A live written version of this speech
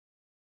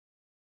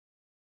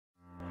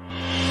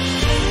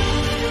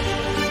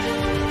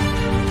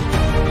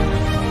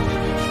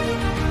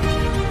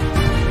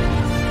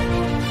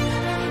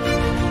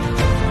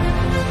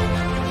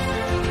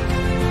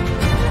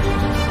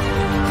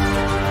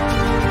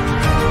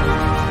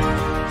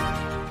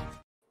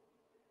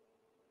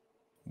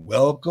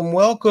Welcome,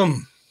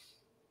 welcome.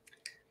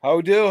 How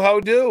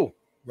do?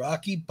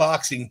 Rocky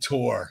Boxing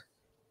Tour.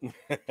 I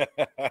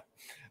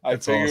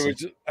That's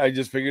awesome. I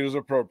just figured it was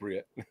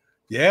appropriate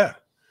Yeah.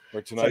 for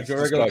It's like tonight's the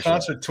regular discussion.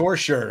 concert tour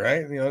shirt,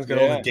 right? It's got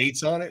all the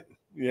dates on it.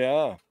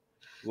 Yeah.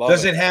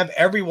 Does it have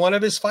every one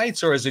of his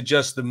fights, or is it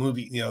just the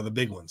movie, the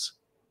big ones?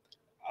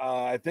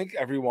 I think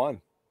every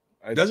one.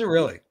 Does it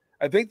really?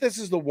 I think this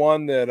is the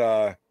one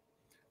that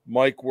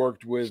Mike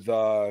worked with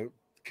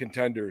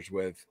contenders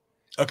with.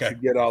 Okay. To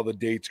get all the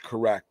dates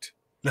correct.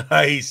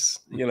 Nice.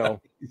 Nice.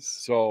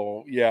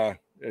 So yeah,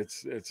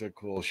 it's a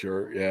cool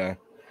shirt. Yeah.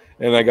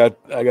 And I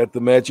got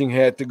the matching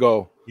hat to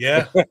go.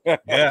 Yeah.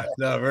 Yeah.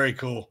 No, very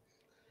cool.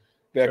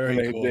 Back very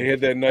when cool. They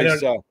had that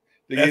nice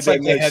they had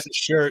the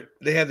shirt.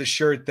 They had the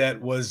shirt that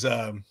was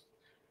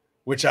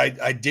which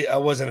I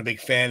wasn't a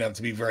big fan of,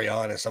 to be very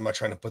honest. I'm not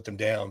trying to put them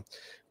down.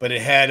 But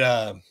it had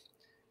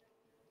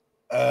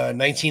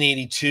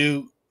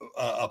 1982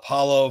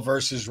 Apollo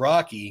versus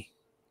Rocky.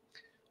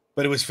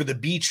 But it was for the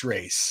beach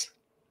race.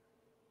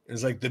 It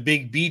was like the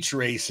big beach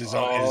race is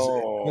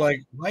on.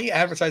 Like, why are you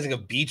advertising a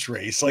beach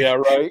race? Like, yeah,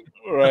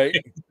 right.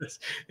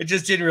 It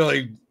just didn't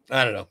really,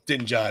 I don't know,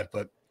 didn't jive.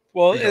 But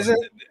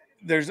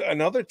there's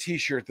another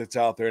T-shirt that's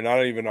out there, and I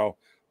don't even know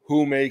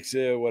who makes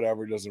it,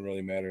 whatever, it doesn't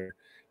really matter.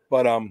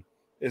 But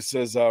it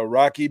says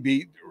Rocky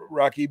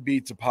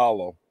beats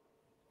Apollo,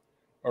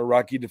 or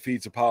Rocky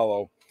defeats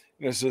Apollo,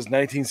 and it says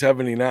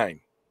 1979.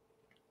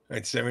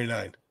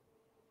 1979.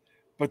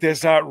 But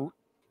that's not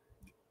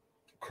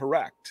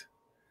correct.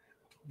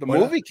 The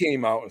movie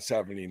came out in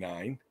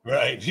 79.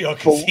 Right.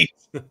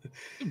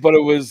 But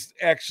it was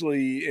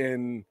actually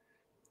in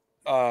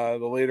the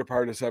later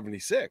part of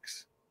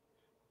 76.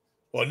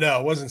 Well,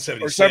 no, it wasn't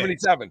 76. Or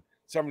 77.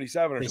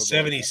 77 or something.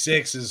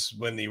 76 is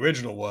when the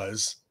original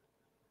was.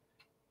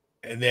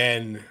 And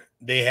then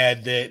they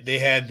had the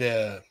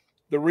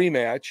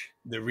rematch.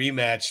 The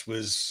rematch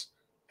was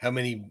how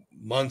many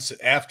months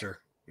after,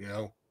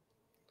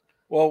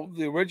 Well,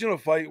 the original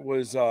fight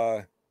was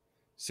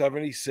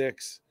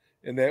 76,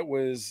 and that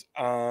was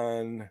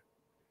on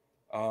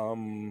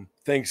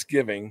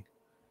Thanksgiving.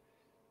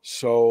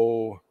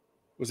 So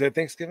was that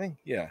Thanksgiving?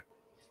 Yeah.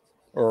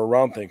 Or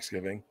around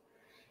Thanksgiving.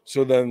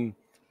 So then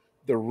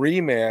the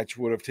rematch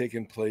would have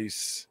taken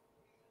place.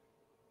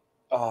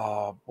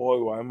 Boy,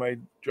 why am I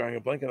drawing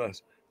a blank on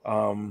this?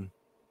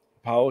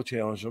 Apollo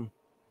challenged him.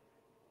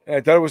 And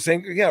I thought it was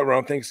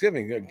around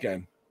Thanksgiving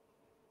again.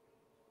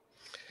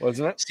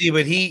 Wasn't it? See,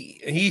 but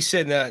he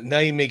said now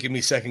you're making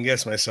me second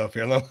guess myself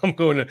here. I'm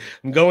going to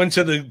Google.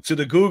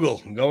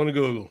 I'm going to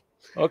Google.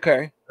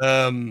 Okay.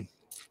 On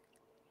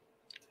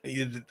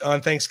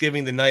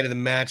Thanksgiving, the night of the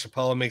match,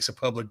 Apollo makes a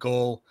public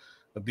goal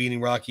of beating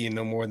Rocky in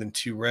no more than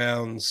 2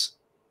 rounds.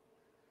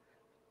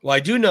 Well, I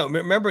do know.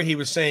 Remember, he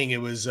was saying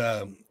it was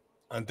on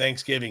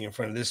Thanksgiving in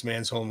front of this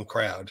man's home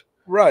crowd.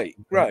 Right.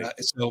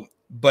 So,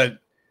 but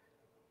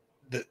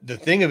the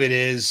thing of it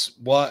is,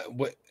 what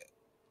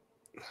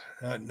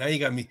now you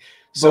got me.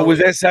 So was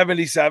that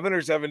 77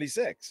 or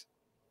 76?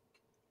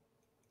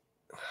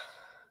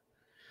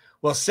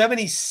 Well,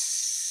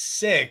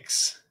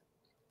 76.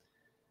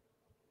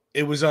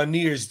 It was on New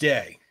Year's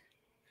Day.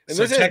 And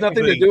this has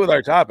nothing to do with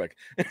our topic.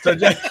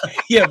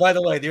 Yeah, by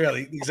the way,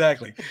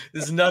 exactly.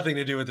 This has nothing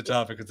to do with the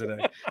topic of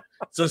today.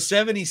 So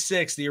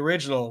 76, the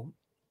original,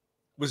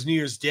 was New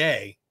Year's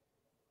Day.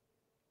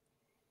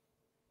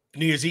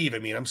 New Year's Eve,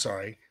 I'm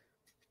sorry.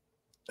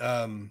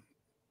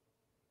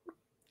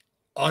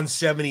 On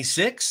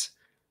 76,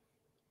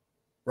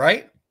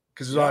 right?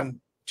 Because it was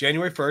on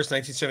January 1st,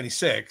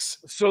 1976.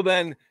 So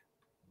then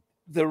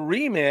the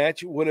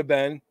rematch would have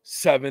been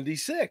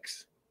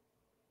 76.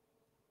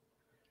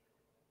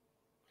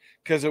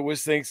 Because it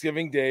was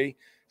Thanksgiving Day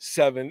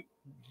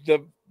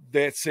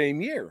that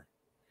same year.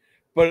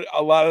 But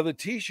a lot of the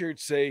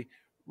T-shirts say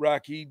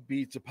Rocky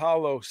beats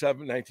Apollo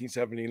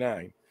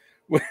 1979.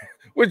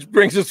 Which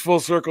brings us full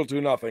circle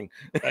to nothing.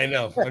 I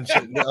know.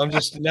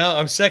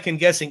 I'm second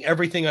guessing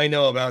everything I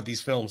know about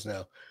these films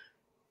now.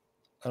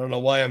 I don't know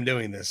why I'm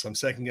doing this. I'm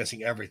second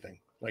guessing everything.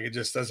 Like, it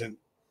just doesn't.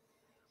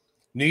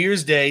 New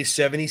Year's Day,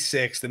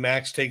 76. The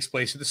match takes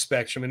place at the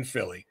Spectrum in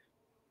Philly.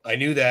 I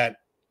knew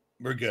that.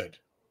 We're good.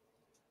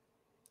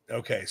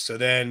 Okay, so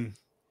then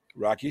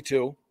Rocky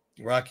 2.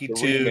 Rocky 2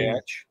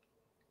 rematch.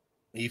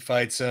 He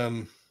fights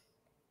him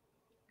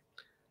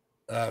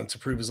to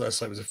prove his last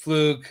fight was a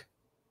fluke.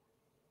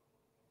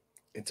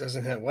 It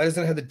doesn't have. Why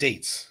doesn't it have the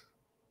dates?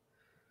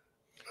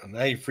 Oh,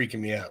 now you're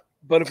freaking me out.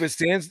 But if it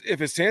stands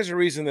to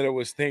reason that it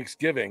was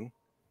Thanksgiving,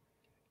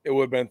 it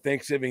would have been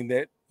Thanksgiving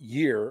that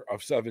year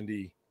of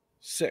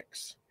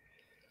 76.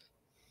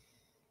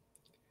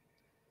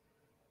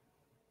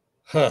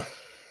 Huh.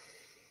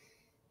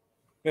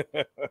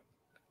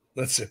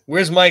 Let's see.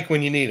 Where's Mike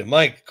when you need him?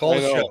 Mike, call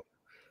the show.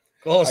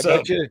 Call us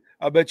up.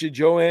 I bet you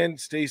Joanne,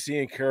 Stacy,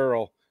 and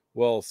Carol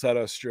will set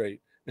us straight.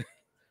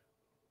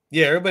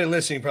 Yeah, everybody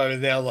listening probably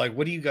now like,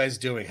 what are you guys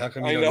doing? How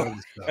come you don't know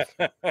this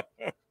stuff?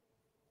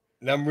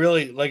 And I'm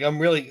really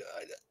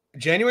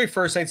January 1st,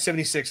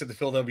 1976 at the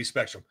Philadelphia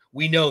Spectrum.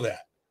 We know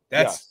that.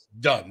 That's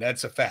done.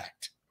 That's a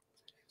fact.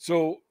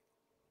 So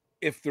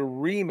if the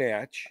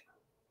rematch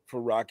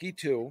for Rocky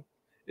 2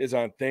 is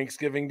on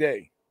Thanksgiving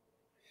Day,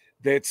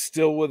 that's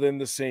still within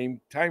the same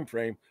time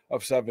frame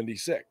of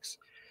 76.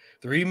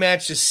 The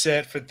rematch is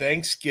set for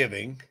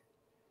Thanksgiving.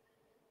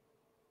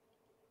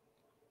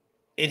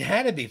 It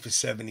had to be for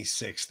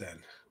 76 then.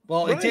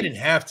 Well, Right. it didn't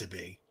have to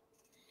be.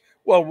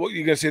 Well, what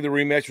you gonna say the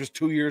rematch was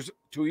 2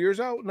 years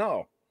out?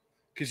 No,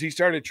 because he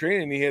started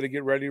training, he had to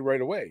get ready right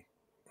away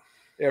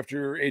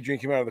after Adrian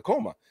came out of the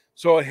coma.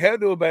 So it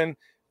had to have been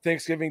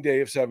Thanksgiving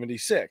Day of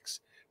 76,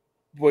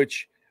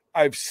 which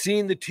I've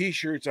seen the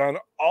T-shirts on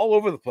all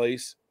over the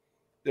place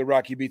that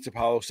Rocky beats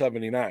Apollo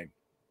 79.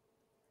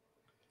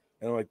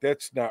 And I'm like,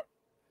 that's not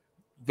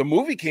the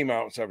movie came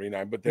out in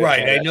 79, but that's Right.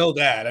 not I accurate. know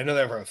that. I know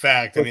that for a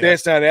fact. But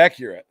that's not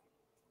accurate.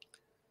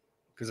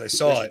 Because I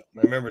saw it.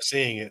 I remember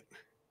seeing it.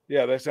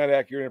 Yeah, that's not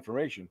accurate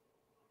information.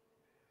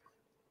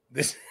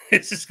 This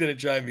is going to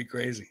drive me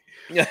crazy.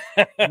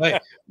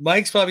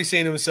 Mike's probably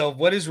saying to himself,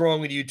 what is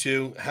wrong with you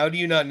two? How do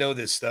you not know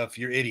this stuff?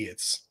 You're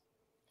idiots.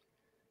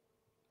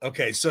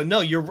 Okay, so no,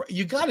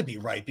 you got to be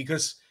right,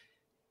 because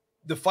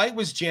the fight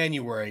was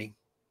January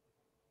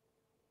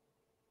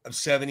of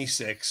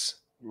 76.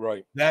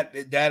 Right.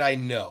 That I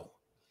know.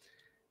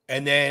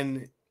 And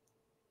then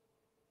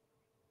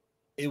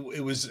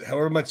it was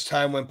however much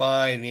time went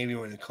by, and maybe he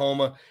went in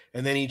coma,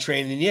 and then he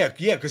trained. And yeah,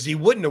 because he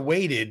wouldn't have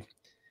waited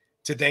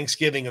to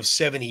Thanksgiving of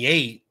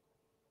 78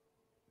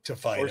 to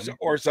fight him.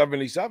 Or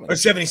 77. Or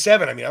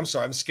 77. I mean, I'm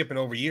sorry, I'm skipping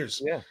over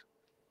years. Yeah.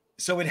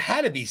 So it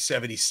had to be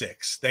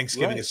 76,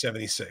 Thanksgiving of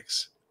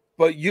 76.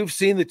 But you've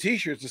seen the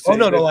T-shirts. Oh,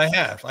 no, I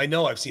have. I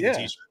know I've seen the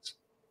T-shirts.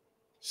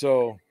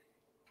 So,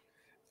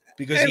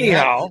 because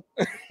anyhow,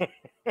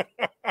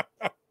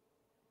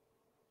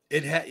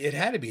 it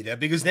had to be that,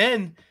 because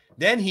then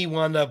he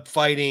wound up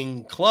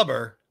fighting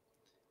Clubber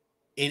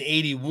in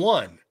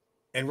 81,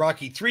 and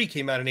Rocky 3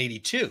 came out in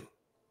 82.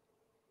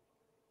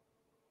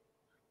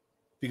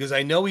 Because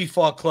I know he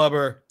fought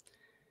Clubber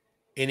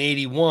in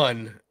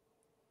 81.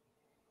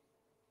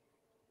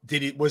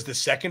 Was the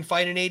second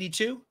fight in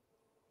 82?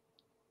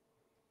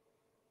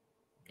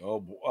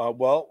 Oh,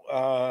 well,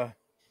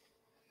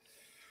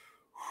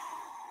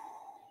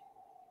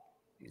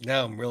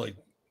 now I'm really,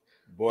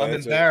 boy, I'm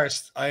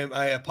embarrassed.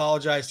 I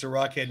apologize to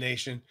Rockhead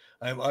Nation.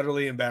 I am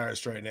utterly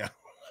embarrassed right now.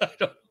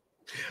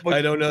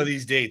 I don't know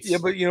these dates. Yeah,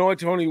 but you know what,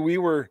 Tony? We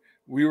were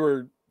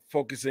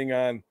focusing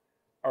on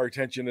our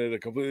attention at a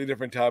completely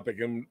different topic,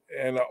 and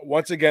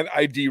once again,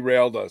 I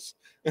derailed us.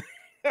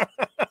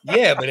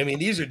 Yeah, but I mean,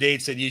 these are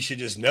dates that you should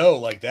just know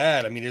like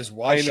that. I mean,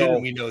 why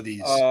shouldn't we know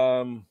these?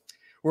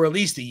 Or at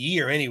least a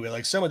year anyway.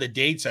 Like some of the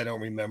dates I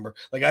don't remember.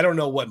 Like I don't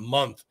know what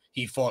month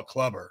he fought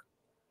Clubber.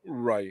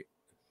 Right.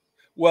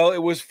 Well,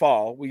 it was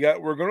fall.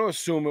 We're going to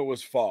assume it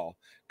was fall,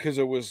 because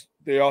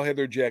they all had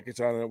their jackets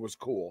on and it was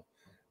cool.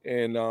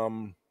 And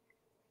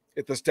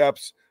at the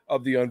steps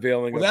of the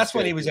unveiling. Well, that's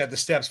when he was at the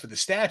steps for the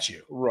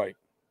statue. Right.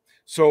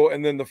 So,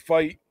 and then the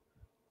fight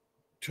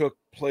took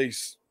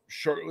place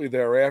shortly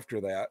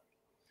thereafter that.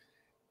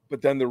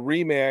 But then the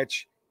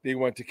rematch, they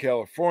went to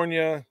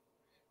California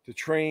to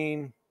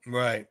train.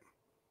 Right.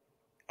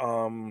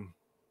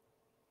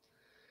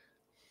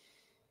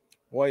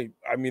 Boy,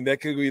 I mean, that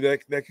could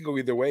go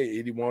either way,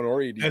 81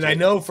 or 82. And I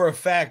know for a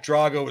fact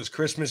Drago was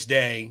Christmas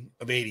Day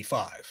of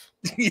 85.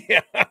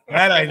 Yeah.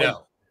 That I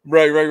know.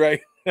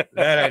 Right.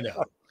 That I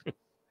know.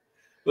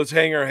 Let's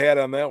hang our hat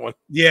on that one.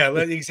 Yeah,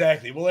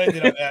 exactly. We'll end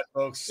it on that,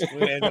 folks.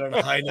 We'll end it on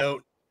a high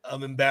note.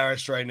 I'm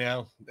embarrassed right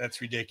now.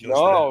 That's ridiculous.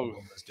 No.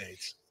 Those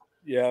dates.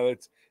 Yeah,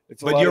 it's.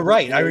 But you're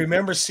right. I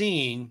remember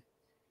seeing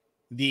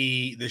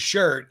the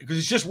shirt, because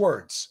it's just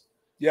words.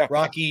 Yeah.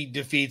 Rocky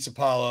defeats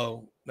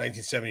Apollo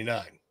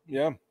 1979.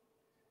 Yeah.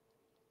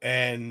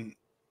 And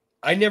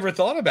I never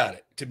thought about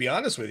it, to be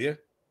honest with you,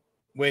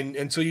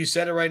 until you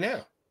said it right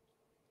now.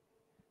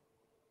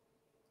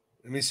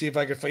 Let me see if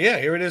I can find. Yeah,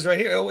 here it is right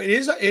here. Oh, it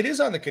is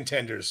on the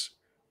Contenders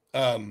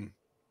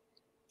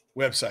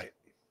website.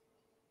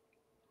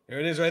 Here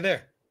it is right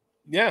there.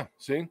 Yeah,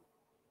 see?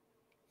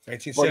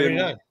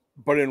 1979.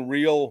 But in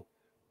real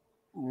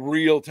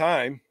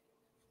time.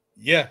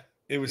 Yeah,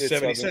 it was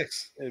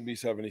 76. It'd be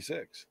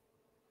 76.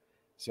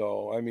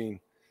 So, I mean,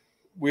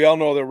 we all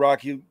know that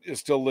Rocky is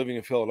still living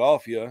in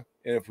Philadelphia,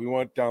 and if we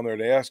went down there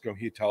to ask him,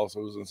 he'd tell us it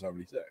was in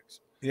 76.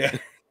 Yeah.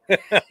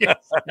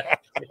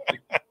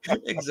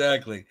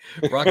 Exactly.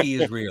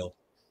 Rocky is real.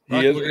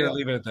 We're going to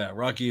leave it at that.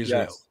 Rocky is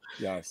real.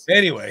 Yes.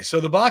 Anyway,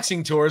 so the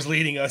boxing tour is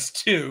leading us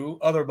to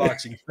other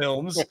boxing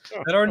films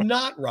that are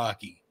not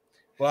Rocky.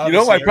 Well, you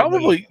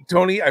know,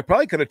 Tony, I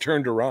probably could have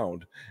turned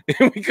around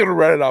and we could have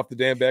read it off the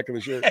damn back of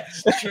the shirt.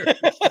 That's true.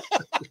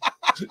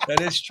 That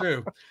is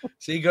true.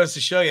 So he goes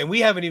to show you, and we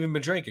haven't even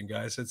been drinking,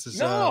 guys. It's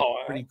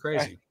pretty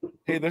crazy.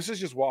 Hey, this is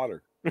just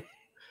water.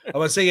 I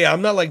would say, yeah,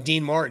 I'm not like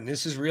Dean Martin.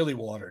 This is really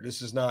water.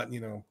 This is not,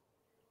 No,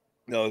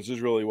 this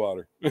is really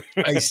water.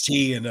 Iced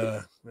tea and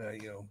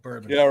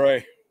bourbon. Yeah,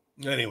 right.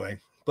 Anyway,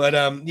 but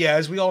yeah,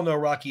 as we all know,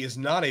 Rocky is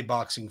not a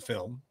boxing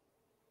film.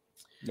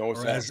 No,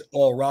 it's not. As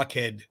all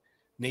Rockhead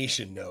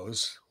Nation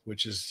knows,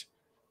 which is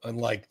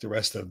unlike the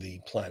rest of the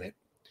planet.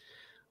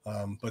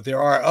 But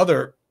there are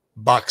other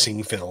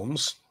boxing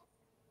films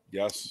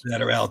Yes.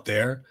 that are out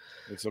there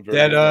It's a very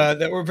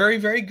that were very,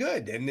 very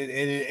good, and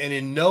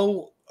in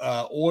no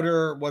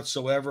order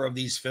whatsoever of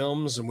these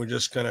films, and we're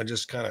just gonna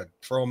kind of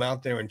throw them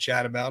out there and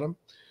chat about them.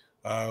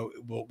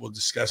 We'll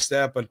discuss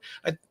that, but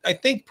I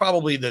think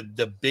probably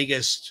the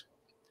biggest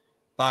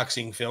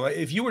boxing film.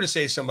 If you were to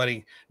say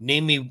somebody,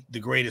 name me the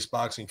greatest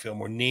boxing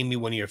film, or name me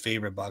one of your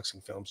favorite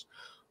boxing films,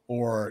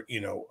 or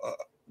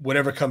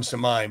whatever comes to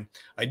mind,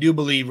 I do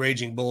believe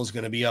Raging Bull is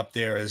going to be up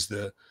there as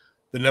the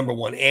number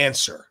one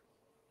answer.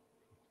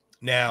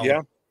 Now,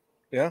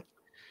 yeah.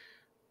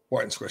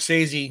 Martin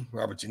Scorsese,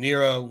 Robert De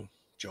Niro,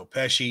 Joe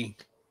Pesci,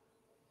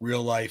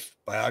 real life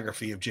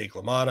biography of Jake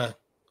LaMotta.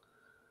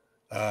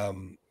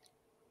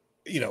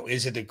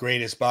 Is it the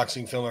greatest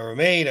boxing film ever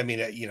made? I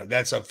mean,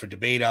 that's up for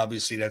debate.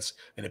 Obviously, that's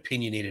an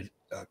opinionated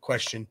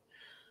question,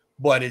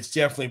 but it's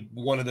definitely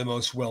one of the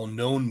most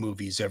well-known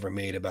movies ever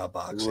made about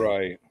boxing.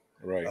 Right.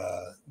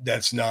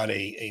 That's not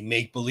a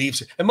make-believe.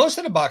 And most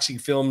of the boxing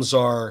films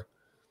are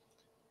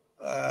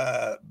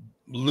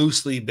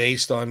loosely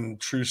based on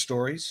true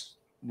stories.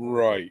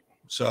 Right.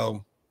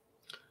 So,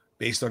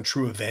 based on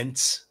true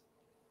events.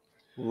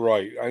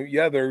 Right.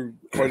 There are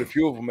quite a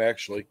few of them,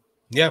 actually.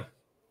 Yeah.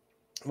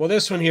 Well,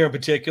 this one here in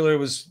particular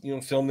was,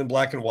 filmed in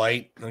black and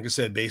white. Like I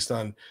said, based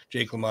on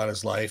Jake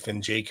LaMotta's life,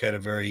 and Jake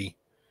had he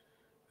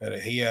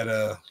had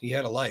a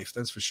life,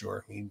 that's for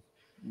sure. He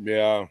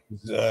was,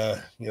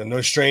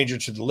 no stranger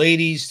to the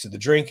ladies, to the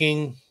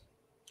drinking,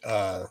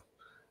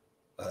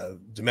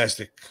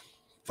 domestic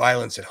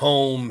violence at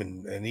home,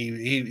 and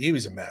he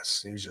was a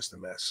mess. He was just a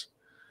mess.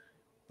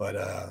 But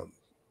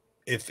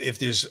if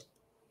there's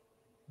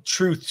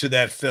truth to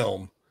that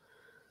film,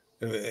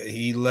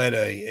 he led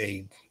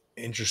a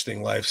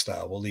interesting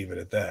lifestyle. We'll leave it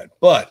at that.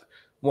 But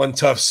one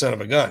tough son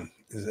of a gun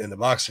is in the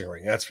boxing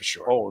ring, that's for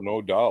sure. Oh,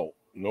 no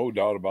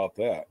doubt about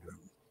that.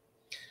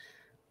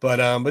 But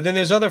then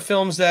there's other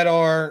films that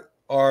are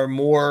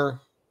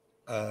more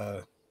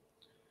I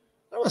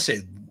don't want to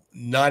say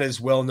not as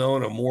well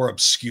known or more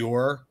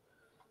obscure,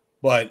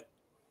 but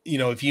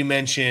if you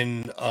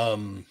mention I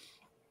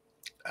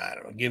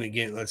don't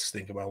know, let's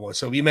think about one.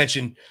 So you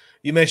mentioned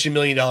 $1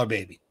 Million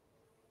Baby.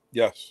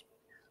 Yes.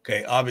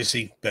 Okay,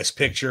 obviously, Best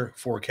Picture,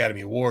 4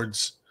 Academy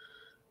Awards,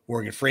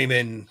 Morgan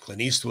Freeman,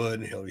 Clint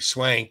Eastwood, Hilary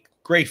Swank,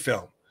 great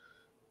film.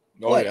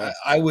 Oh, but yeah.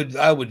 I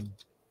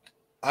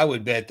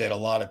would bet that a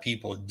lot of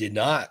people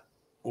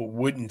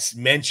wouldn't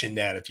mention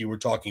that if you were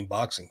talking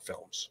boxing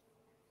films.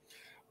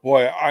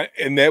 Boy,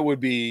 and that would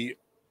be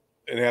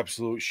an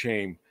absolute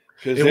shame,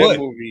 because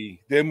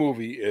that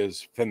movie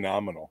is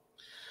phenomenal.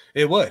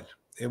 It would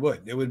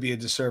be a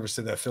disservice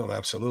to that film,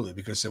 absolutely,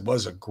 because it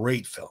was a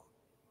great film.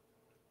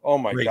 Oh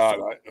my God.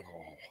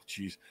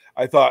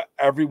 I thought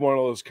every one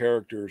of those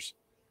characters,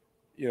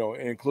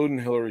 including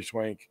Hilary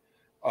Swank,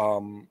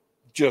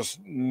 just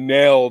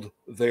nailed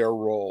their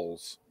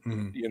roles.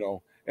 Mm-hmm.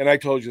 And I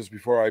told you this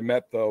before. I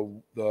met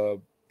the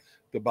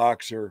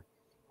boxer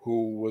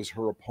who was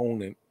her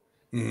opponent,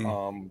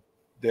 mm-hmm.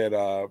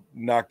 That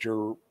knocked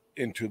her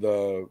into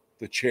the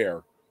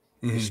chair,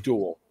 mm-hmm. the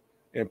stool,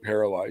 and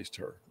paralyzed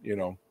her.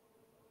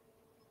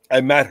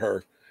 I met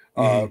her.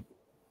 Mm-hmm.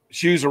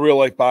 She was a real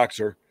life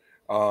boxer.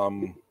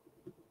 I'll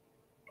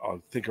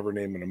think of her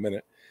name in a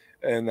minute.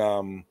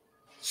 And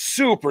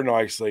super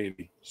nice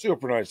lady.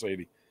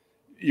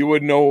 You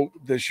wouldn't know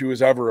that she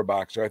was ever a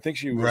boxer. I think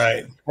she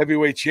was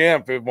heavyweight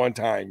champ at one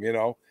time,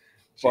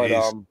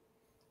 But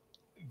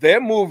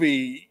that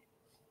movie,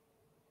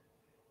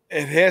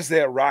 it has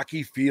that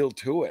Rocky feel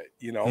to it,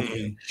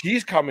 Mm-hmm.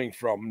 She's coming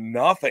from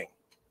nothing,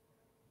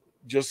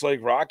 just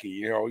like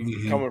Rocky,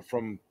 Mm-hmm. coming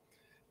from,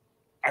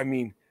 I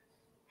mean,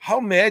 how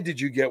mad did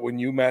you get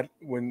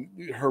when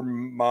her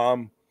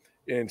mom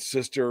and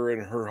sister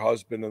and her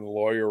husband and the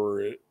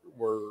lawyer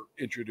were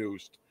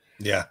introduced?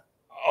 Yeah.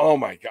 Oh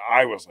my God.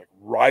 I was like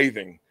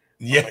writhing.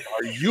 Yeah. Like,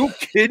 are you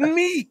kidding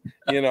me?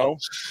 Well,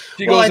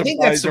 I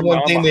think that's the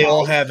one thing they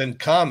all have in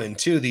common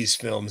too, these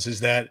films, is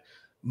that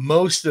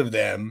most of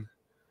them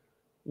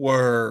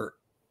were,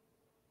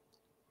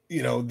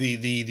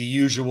 the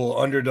usual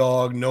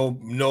underdog,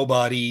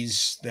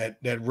 nobodies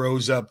that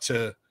rose up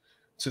to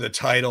the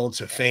title,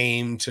 to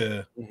fame,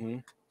 to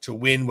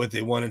win what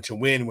they wanted to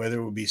win,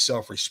 whether it would be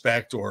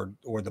self-respect or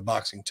the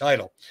boxing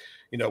title.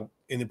 In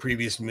the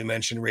previous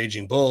mentioned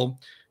Raging Bull,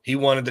 he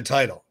wanted the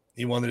title.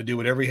 He wanted to do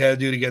whatever he had to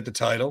do to get the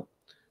title.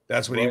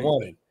 That's what he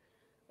wanted.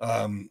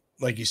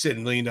 Like you said,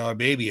 $1 Million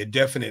Baby, a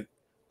definite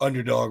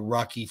underdog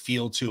Rocky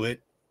feel to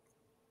it,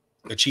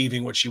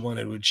 achieving what she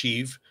wanted to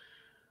achieve.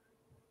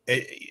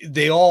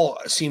 They all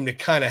seem to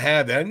kind of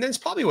have that, and that's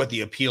probably what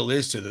the appeal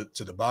is to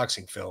the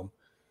boxing film.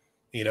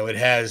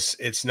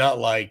 It's not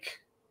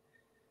like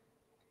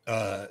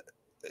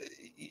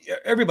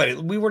everybody,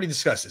 we've already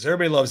discussed this.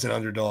 Everybody loves an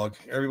underdog.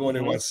 Everyone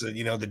who wants to,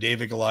 the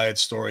David Goliath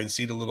story and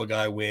see the little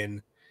guy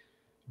win.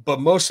 But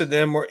most of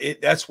them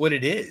that's what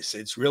it is.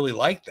 It's really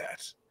like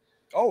that.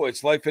 Oh,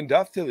 it's life and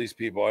death to these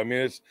people. I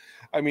mean,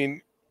 I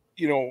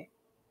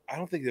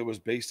don't think it was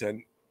based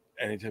on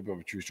any type of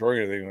a true story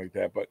or anything like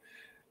that. But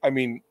I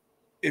mean,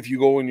 if you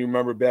go and you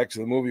remember back to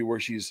the movie where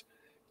she's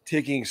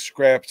taking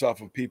scraps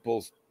off of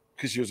people's,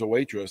 because she was a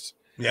waitress,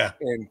 Yeah.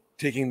 and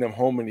taking them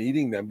home and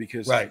eating them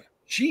because Right.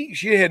 she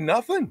had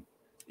nothing.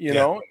 You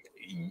Yeah. know,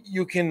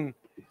 you can,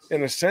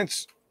 in a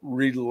sense,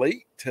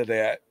 relate to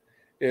that.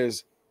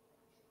 Is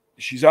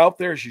she's out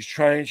there, she's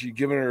trying, she's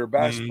giving it her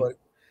best, Mhm. but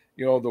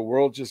you know, the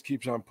world just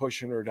keeps on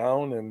pushing her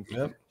down, and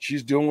Yep.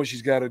 she's doing what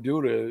she's got to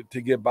do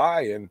to get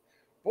by. And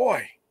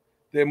boy,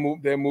 that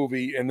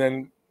movie, and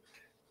then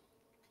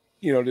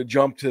you know, to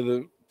jump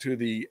to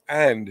the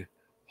end.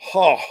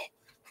 Oh,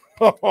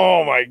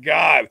 oh my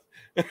God.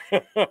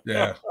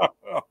 Yeah.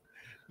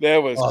 That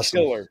was Awesome.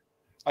 killer.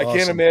 I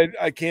can't Awesome. imagine.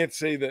 I can't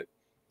say that.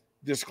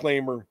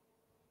 Disclaimer: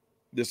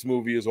 this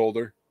movie is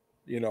older.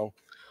 You know.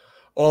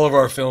 All of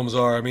our films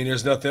are. I mean,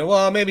 there's nothing.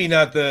 Well, maybe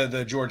not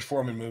the George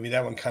Foreman movie.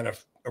 That one kind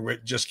of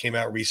just came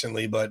out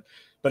recently, but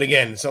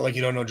again, it's not like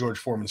you don't know George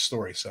Foreman's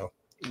story. So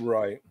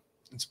Right.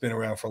 it's been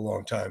around for a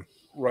long time.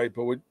 Right.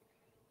 But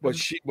what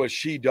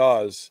she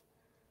does,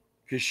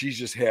 because she's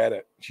just had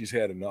it. She's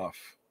had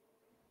enough.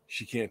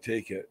 She can't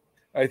take it.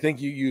 I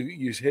think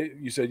you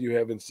said you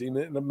haven't seen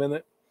it in a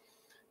minute.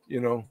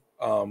 You know,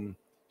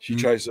 she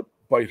tries to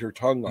bite her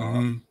tongue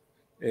off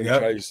and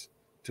tries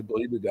to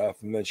bleed to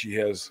death, and then she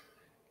has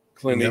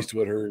Clint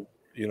Eastwood, her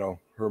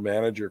her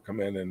manager, come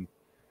in, and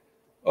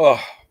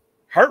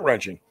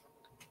heart-wrenching.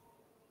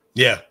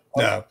 Yeah,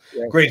 no,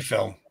 great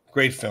film.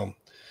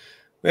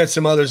 We had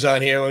some others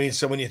on here. I mean,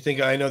 so when you think,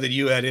 I know that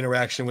you had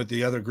interaction with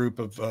the other group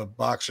of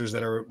boxers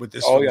that are what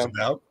this film is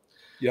about.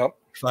 Yep.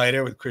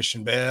 Fighter with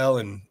Christian Bale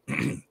and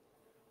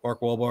Mark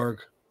Wahlberg,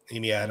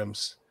 Amy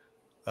Adams.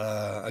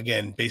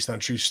 Again, based on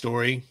true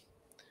story.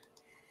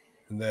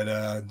 And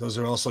that those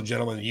are also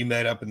gentlemen that you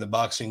met up in the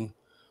Boxing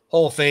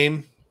Hall of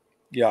Fame.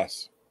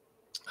 Yes.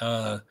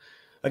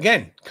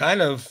 Again,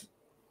 kind of,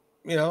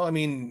 I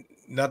mean,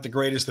 not the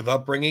greatest of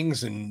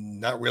upbringings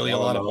and not really a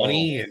lot of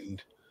money.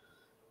 And,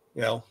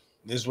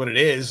 this is what it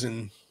is.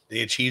 And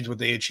they achieved what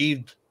they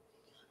achieved.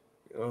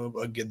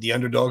 The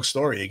underdog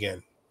story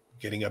again,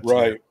 getting up.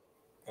 Right.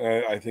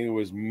 I think it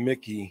was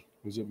Mickey.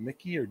 Was it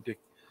Mickey or Dick?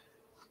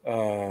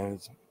 I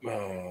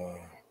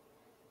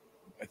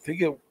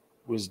think it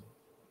was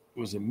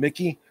a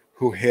Mickey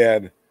who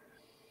had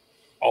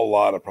a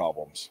lot of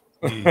problems.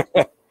 I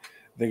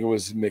think it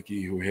was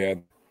Mickey who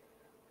had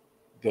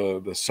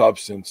the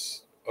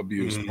substance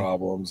abuse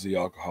problems, the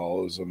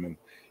alcoholism, and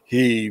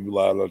he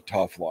led a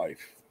tough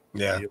life.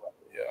 Yeah,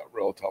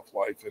 real tough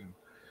life, and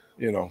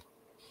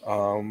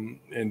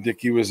and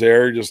Dickie was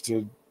there just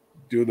to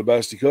do the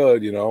best he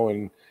could,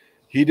 and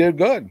he did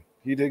good.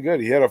 He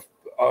had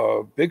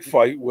a big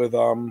fight with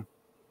when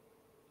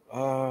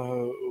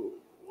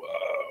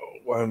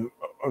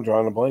I'm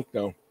drawing a blank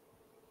now.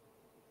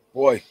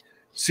 Boy,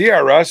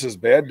 CRS is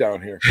bad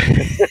down here.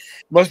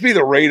 Must be the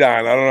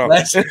radon. I don't know.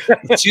 That's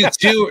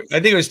two. I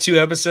think it was 2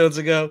 episodes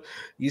ago.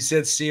 You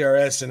said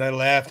CRS, and I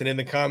laughed. And in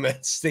the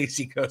comments,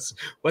 Stacy goes,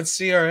 "What's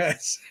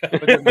CRS?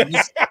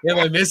 Am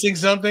I missing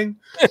something?"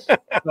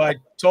 So I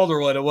told her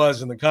what it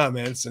was in the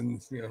comments,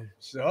 and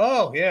so,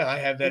 oh yeah, I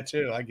have that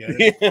too. I get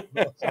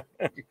it.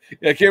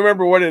 I can't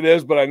remember what it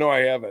is, but I know I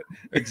have it.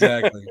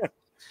 Exactly.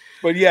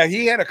 But yeah,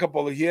 he had a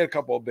couple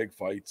of big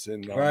fights,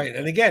 and right.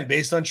 And again,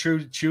 based on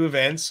true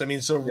events. I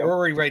mean, so we're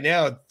already right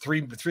now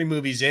three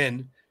movies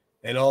in.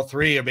 And all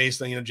 3 are based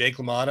on, Jake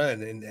LaMotta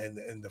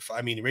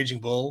and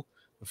Raging Bull,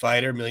 The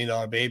Fighter, $1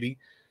 Million Baby.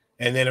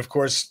 And then, of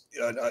course,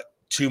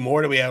 2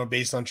 more that we have are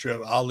based on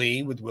true.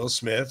 Ali with Will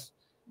Smith.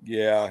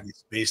 Yeah.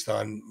 It's based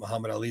on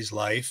Muhammad Ali's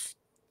life.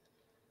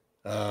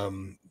 That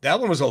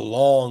one was a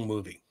long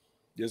movie.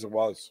 Yes, it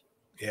was.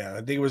 Yeah, I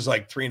think it was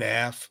like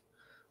 3.5.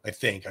 I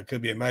think.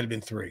 It might have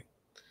been 3.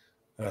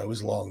 It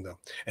was long, though.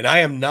 And I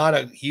am not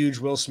a huge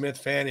Will Smith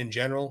fan in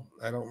general.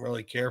 I don't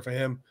really care for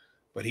him.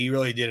 But he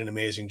really did an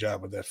amazing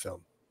job with that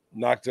film.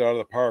 Knocked it out of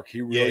the park.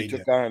 He really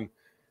took on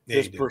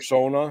his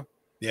persona,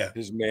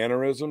 his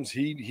mannerisms.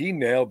 He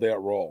nailed that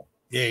role.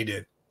 Yeah, he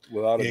did.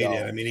 Without a doubt. He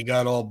did. I mean, he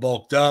got all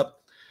bulked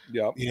up.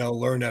 Yeah.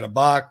 Learned how to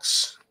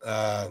box.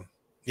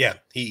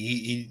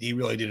 He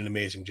really did an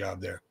amazing job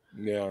there.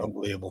 Yeah.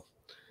 Unbelievable.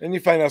 And you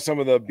find out some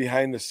of the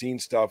behind the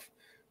scenes stuff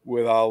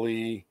with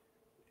Ali.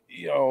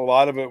 A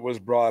lot of it was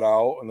brought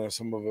out, and then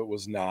some of it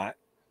was not.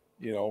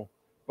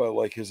 But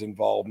like his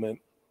involvement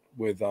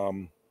with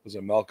was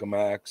it Malcolm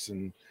X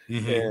and we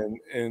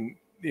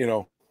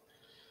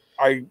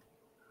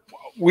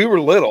were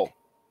little,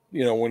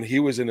 when he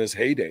was in his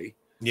heyday.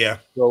 Yeah.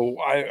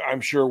 So I'm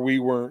sure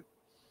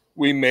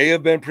we may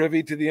have been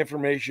privy to the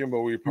information, but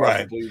we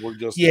probably were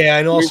just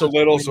and also we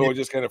were little, so it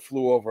just kind of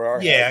flew over our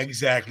heads.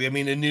 Exactly. I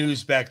mean, the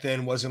news back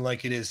then wasn't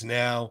like it is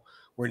now,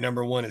 where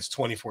number one is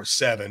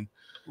 24/7.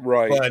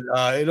 Right. But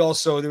it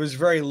also, there was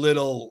very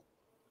little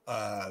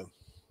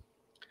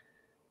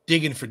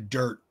digging for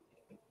dirt.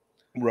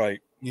 Right.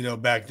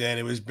 Back then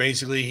it was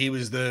basically, he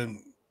was the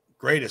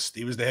greatest.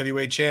 He was the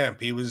heavyweight champ.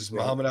 He was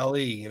Muhammad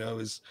Ali.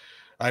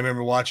 I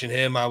remember watching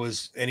him. I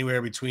was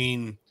anywhere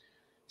between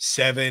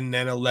 7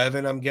 and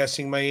 11. I'm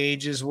guessing my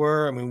ages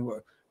were. I mean,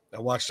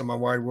 I watched him on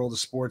Wide World of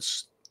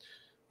Sports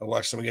I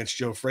watched him against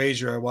Joe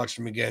Frazier. I watched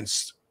him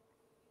against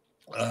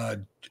uh,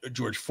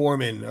 George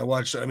Foreman.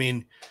 I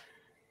mean,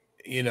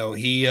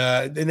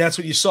 and that's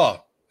what you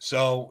saw.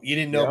 So you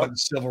didn't know Yeah. about the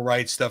civil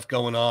rights stuff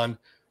going on.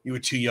 You were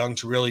too young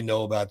to really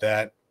know about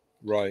that.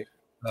 Right.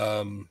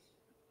 And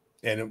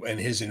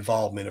his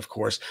involvement, of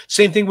course.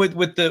 Same thing with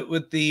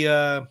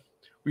the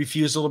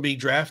refusal to be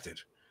drafted.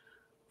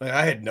 Like,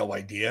 I had no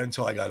idea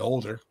until I got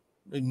older.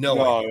 No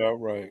idea. No,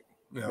 right.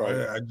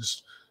 Right.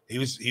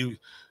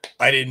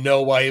 I didn't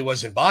know why he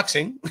wasn't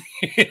boxing,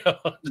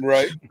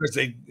 Right. because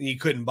he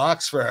couldn't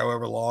box for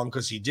however long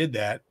because he did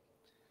that.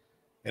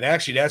 And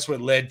actually, that's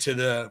what led to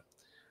the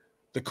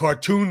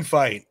cartoon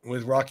fight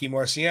with Rocky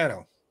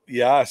Marciano.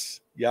 Yes.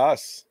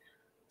 Yes.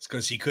 It's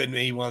because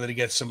he wanted to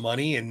get some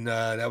money, and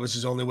that was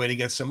his only way to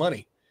get some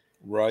money.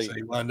 Right. So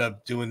he wound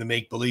up doing the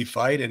make-believe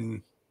fight,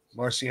 and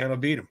Marciano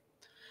beat him.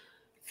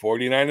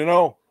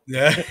 49-0.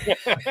 Yeah.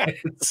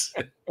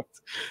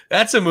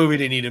 That's a movie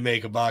they need to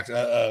make a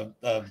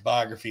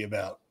biography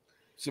about.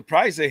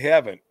 Surprised they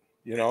haven't,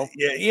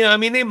 Yeah, I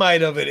mean, they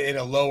might have it in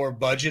a lower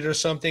budget or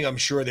something. I'm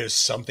sure there's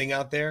something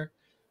out there.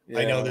 Yeah.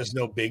 I know there's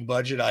no big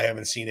budget. I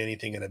haven't seen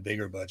anything in a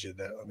bigger budget.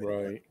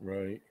 Right.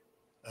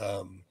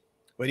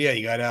 But yeah,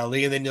 you got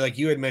Ali, and then like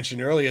you had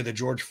mentioned earlier, the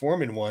George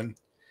Foreman one.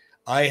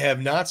 I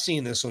have not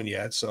seen this one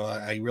yet, so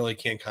I really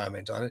can't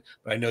comment on it.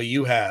 But I know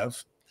you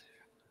have.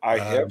 I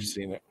have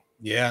seen it.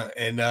 Yeah,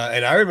 and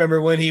I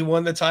remember when he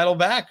won the title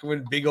back,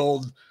 when big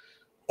old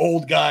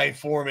guy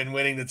Foreman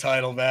winning the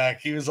title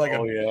back. He was like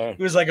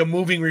he was like a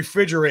moving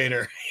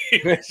refrigerator.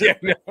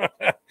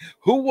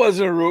 Who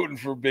wasn't rooting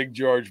for Big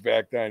George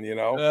back then,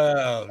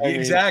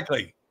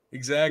 Exactly.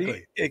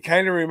 It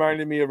kind of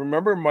reminded me of,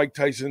 remember Mike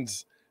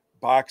Tyson's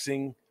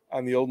boxing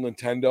on the old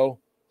Nintendo?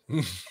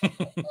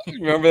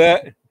 Remember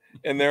that?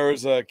 And there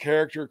was a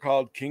character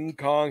called King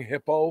Kong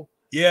Hippo.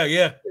 Yeah.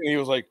 And he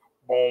was like,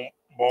 boom,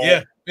 boom.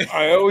 Yeah.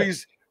 I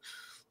always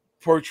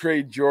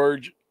portrayed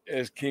George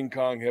as King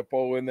Kong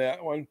Hippo in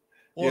that one.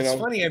 Well, it's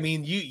funny. I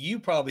mean, you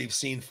probably have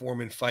seen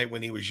Foreman fight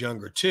when he was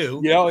younger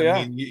too. Yeah,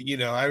 I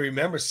mean, I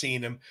remember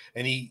seeing him,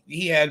 and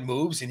he had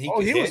moves, and he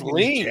was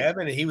lean,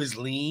 and he was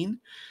lean.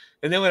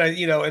 And then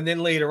and then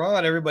later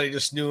on, everybody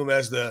just knew him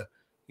as the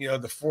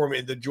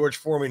Foreman, the George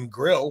Foreman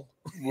grill.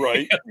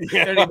 Right. I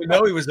didn't even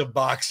know he was a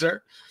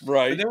boxer.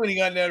 Right. But then when he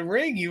got in that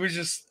ring, he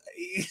was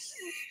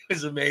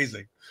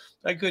amazing.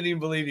 I couldn't even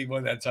believe he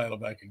won that title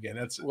back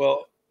again.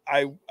 Well,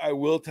 I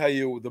will tell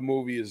you, the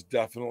movie is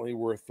definitely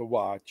worth the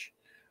watch.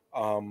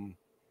 I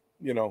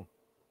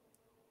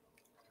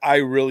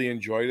really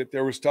enjoyed it.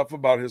 There was stuff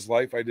about his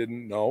life I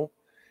didn't know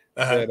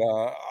that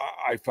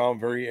I found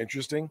very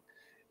interesting.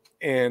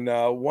 And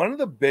one of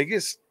the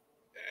biggest,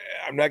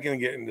 I'm not going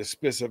to get into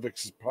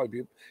specifics,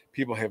 probably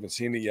people haven't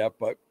seen it yet,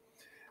 but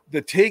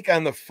the take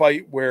on the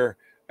fight where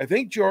I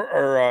think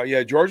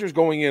George was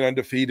going in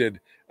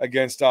undefeated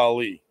against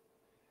Ali,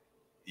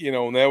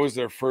 and that was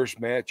their first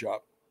matchup.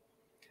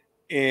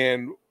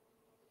 And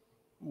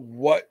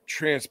what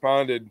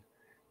transpired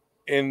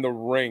in the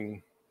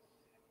ring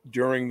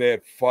during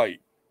that fight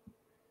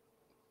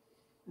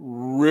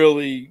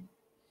really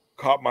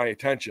caught my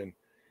attention,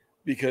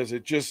 because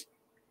it just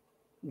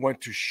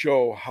went to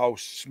show how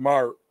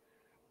smart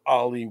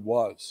Ali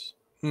was.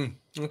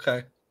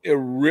 Okay.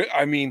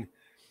 I mean,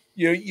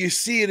 you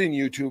see it in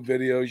YouTube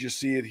videos, you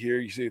see it here,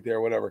 you see it there,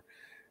 whatever.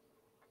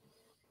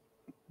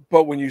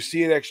 But when you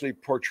see it actually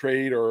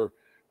portrayed or,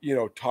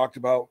 talked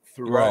about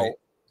throughout,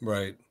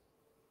 right.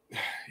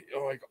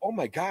 You're like, oh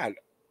my God,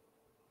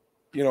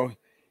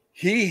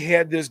 he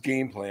had this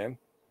game plan.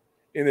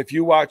 And if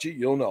you watch it,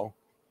 you'll know.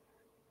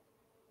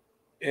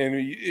 And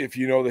if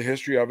you know the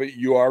history of it,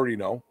 you already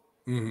know.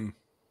 Mm-hmm.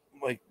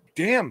 Like,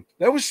 damn,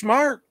 that was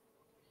smart.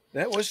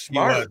 That was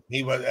smart.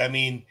 He was. I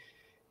mean,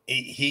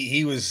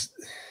 he was.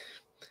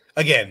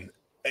 Again,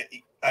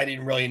 I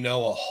didn't really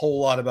know a whole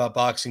lot about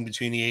boxing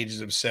between the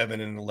ages of 7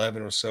 and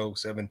 11 or so,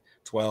 7,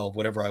 12,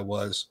 whatever I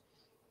was.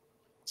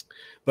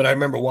 But I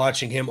remember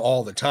watching him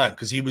all the time,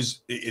 because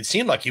it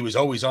seemed like he was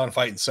always on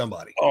fighting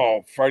somebody.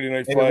 Oh, Friday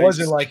Night Fights. And it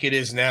wasn't like it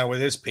is now with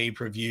this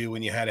pay-per-view,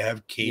 and you had to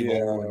have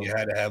cable, and you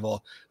had to have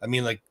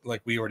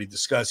like we already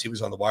discussed, he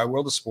was on the Wide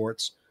World of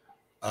Sports,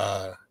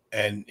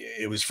 and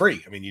it was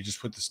free. I mean, you just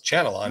put this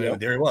channel on, and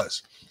there he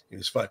was. He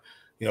was fun.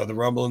 The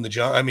Rumble in the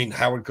Jungle. I mean,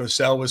 Howard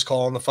Cosell was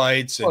calling the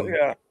fights, and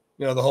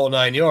the whole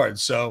 9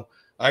 yards. So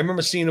I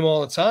remember seeing him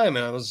all the time,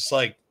 and I was just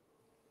like,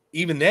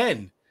 even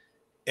then,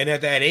 and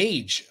at that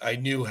age, I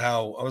knew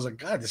how. I was like,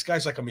 God, this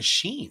guy's like a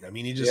machine. I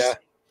mean,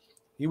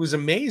 he was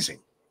amazing.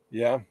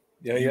 Yeah,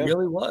 he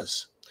really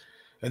was.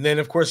 And then,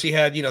 of course, he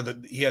had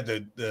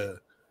the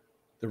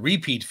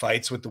repeat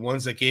fights with the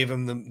ones that gave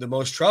him the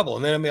most trouble.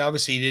 And then, I mean,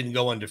 obviously, he didn't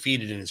go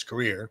undefeated in his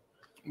career.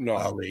 No,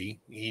 Ali,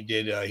 he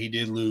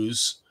did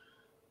lose,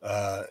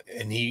 but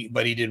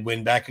he did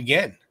win back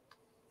again.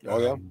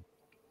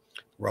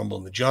 Rumble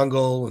in the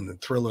Jungle and the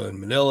Thriller in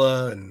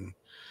Manila,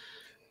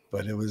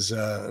 but it was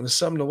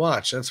something to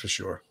watch, that's for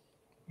sure.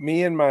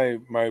 Me and my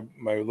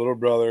little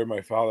brother,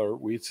 my father,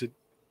 we'd sit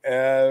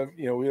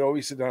we'd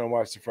always sit down and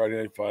watch the Friday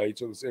night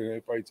fights or the Saturday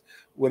night fights,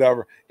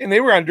 whatever. And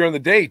they were on during the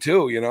day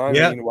too, I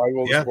mean, Wide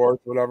World of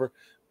Sports, whatever.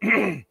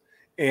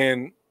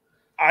 And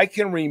I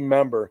can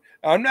remember,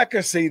 I'm not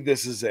going to say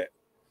this is it,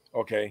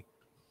 okay?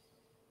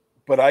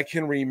 But I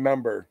can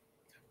remember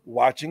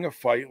watching a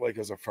fight like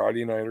as a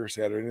Friday night or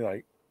Saturday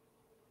night.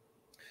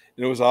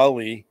 And it was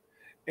Ali,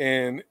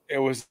 and it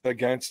was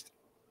against,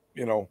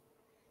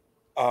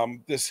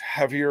 this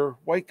heavier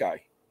white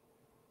guy.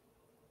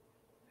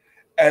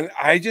 And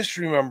I just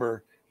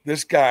remember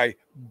this guy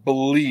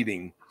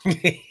bleeding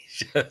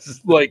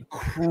Just, like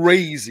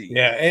crazy.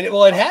 Yeah, and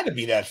it had to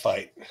be that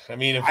fight. I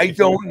mean, I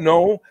don't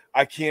know.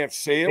 I can't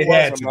say it was.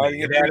 Had to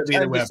be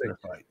the Webner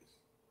fight.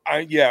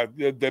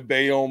 The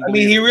Bayonne. I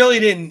mean, he really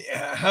didn't.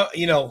 I'd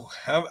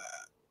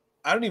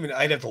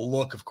have to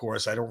look. Of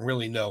course, I don't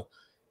really know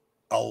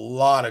a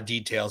lot of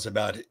details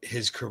about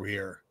his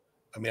career.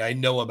 I mean, I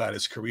know about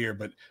his career,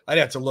 but I'd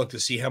have to look to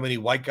see how many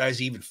white guys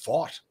he even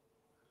fought.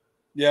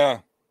 Yeah.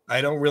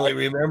 I don't really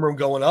remember him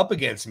going up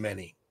against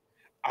many.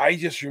 I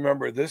just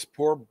remember this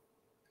poor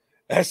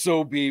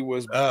SOB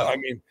was, I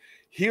mean,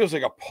 he was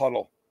like a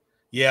puddle.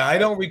 Yeah, I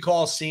don't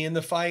recall seeing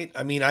the fight.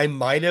 I mean, I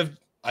might have,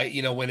 I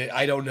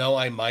don't know,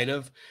 I might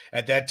have.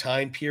 At that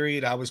time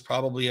period, I was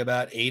probably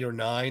about 8 or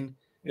 9,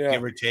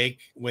 give or take,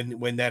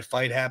 when that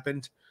fight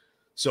happened.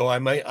 So I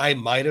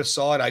might have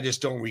saw it. I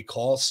just don't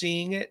recall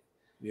seeing it.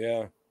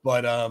 Yeah.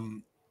 But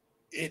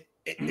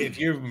if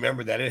you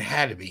remember that, it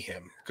had to be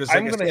him. Because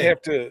I'm gonna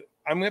have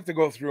to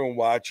go through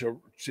and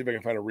see if I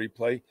can find a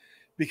replay,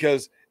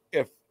 because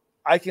if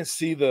I can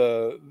see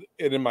it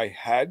in my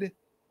head,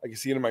 I can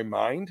see it in my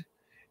mind,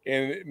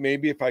 and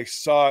maybe if I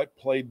saw it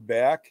played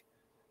back,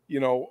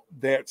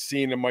 that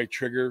scene, it might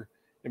trigger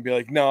and be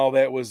like, no,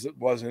 that wasn't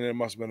it. It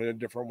must have been a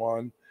different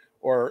one,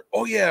 or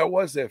oh yeah, it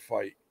was that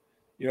fight,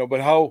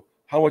 But how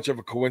much of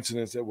a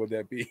coincidence would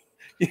that be?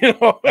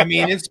 I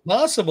mean, it's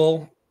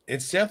possible.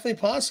 It's definitely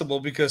possible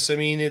because I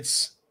mean,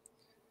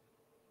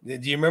 do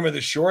you remember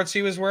the shorts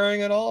he was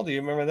wearing at all? Do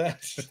you remember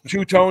that?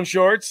 Two-tone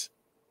shorts?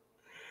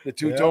 The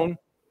two-tone?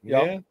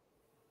 Yeah.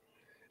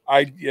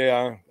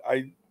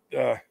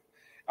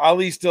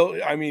 Ali still,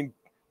 I mean,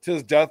 to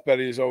his deathbed,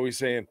 he's always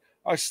saying,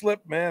 I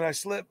slipped, man, I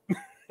slipped.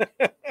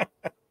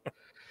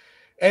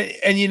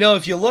 and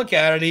if you look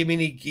at it, I mean,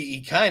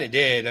 he kind of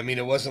did. I mean,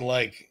 it wasn't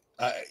like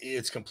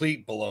it's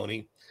complete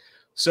baloney.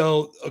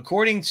 So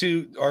according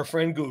to our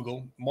friend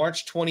Google,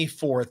 March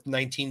 24th,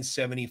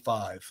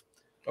 1975.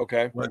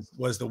 Okay.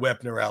 Was the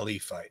Wepner Ali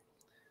fight.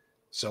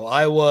 So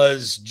I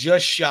was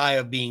just shy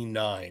of being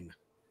 9.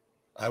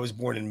 I was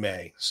born in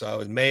May. So I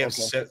was May of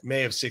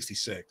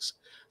 66.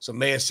 So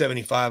May of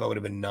 75, I would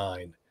have been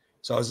 9.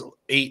 So I was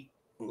 8,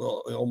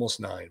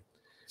 almost 9.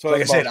 So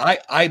like I said,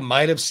 I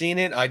might have seen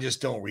it. I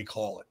just don't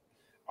recall it.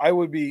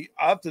 I'll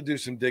have to do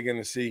some digging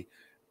to see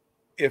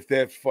if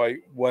that fight,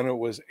 when it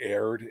was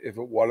aired,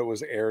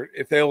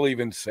 if they'll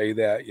even say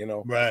that,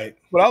 Right.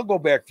 But I'll go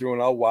back through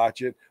and I'll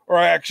watch it. Or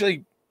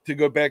actually, to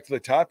go back to the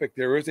topic,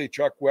 there is a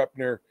Chuck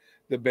Wepner,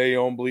 the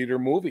Bayonne Bleeder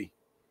movie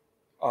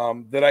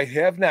that I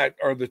have not,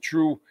 or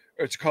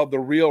it's called The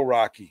Real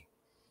Rocky,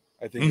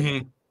 I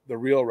think. The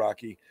Real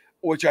Rocky,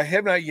 which I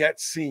have not yet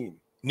seen.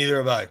 Neither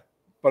have I.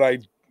 But I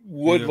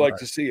would like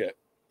to see it.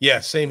 Yeah,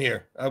 same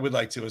here. I would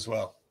like to as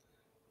well.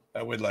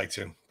 I would like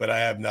to, but I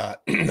have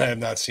not. I have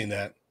not seen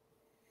that.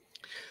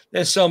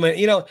 There's so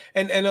many,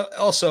 and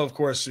also, of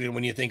course,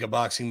 when you think of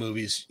boxing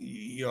movies,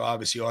 you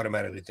obviously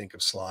automatically think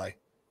of Sly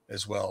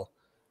as well.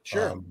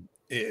 Sure.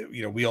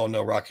 We all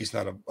know Rocky's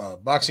not a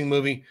boxing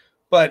movie,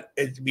 but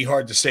it'd be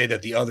hard to say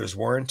that the others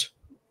weren't.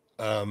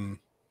 They,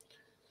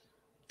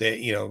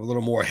 a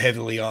little more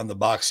heavily on the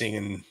boxing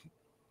and,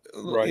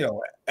 right.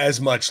 As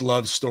much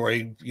love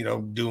story,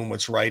 doing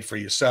what's right for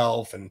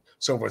yourself and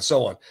so forth and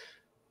so on.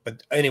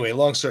 But anyway,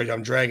 long story,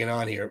 I'm dragging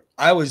on here.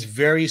 I was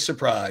very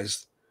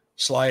surprised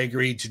Sly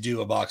agreed to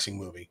do a boxing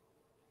movie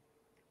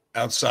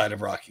outside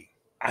of Rocky.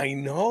 I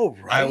know,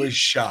 right? I was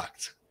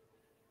shocked.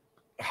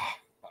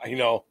 I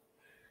know.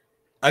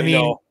 I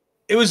mean,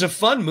 it was a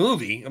fun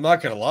movie. I'm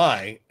not going to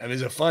lie. I mean, it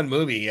was a fun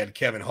movie. He had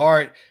Kevin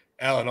Hart,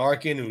 Alan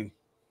Arkin, who,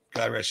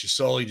 God rest his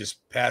soul, he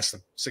just passed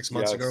 6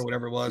 months ago,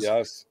 whatever it was.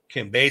 Yes.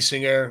 Kim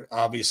Basinger,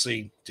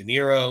 obviously De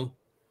Niro,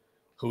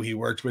 who he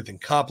worked with in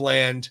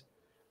Copland,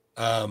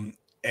 and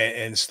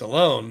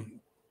Stallone.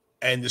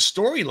 And the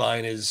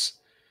storyline is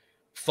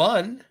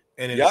fun,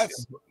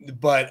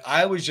 but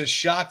I was just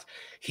shocked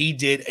he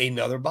did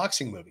another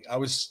boxing movie. I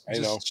was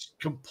just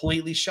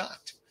completely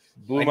shocked.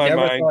 Blew my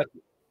mind.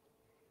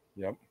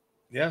 Yep.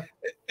 Yeah.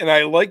 And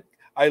I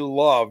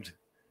loved,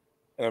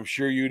 and I'm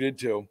sure you did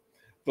too,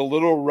 the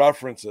little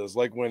references,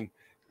 like when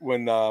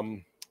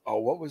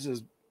what was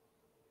his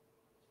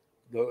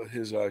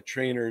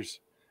trainer's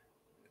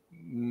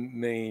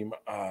name?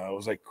 It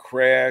was like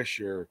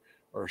Crash or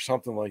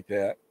something like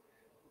that.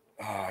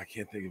 I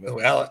can't think of it.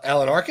 Oh,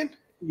 Alan Arkin?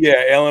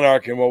 Yeah, Alan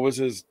Arkin. What was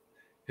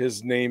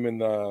his name in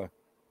the?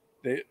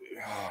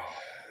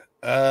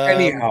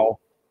 Anyhow,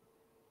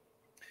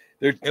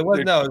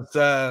 it's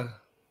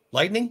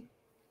Lightning.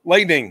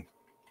 Lightning.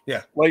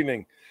 Yeah,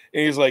 Lightning.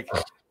 And he's like,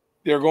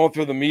 they're going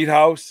through the meat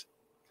house,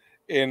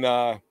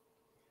 and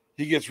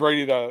he gets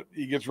ready to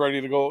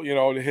go,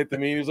 to hit the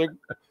meat. He's like,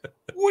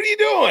 "What are you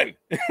doing?"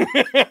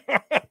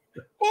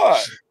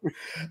 What?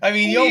 I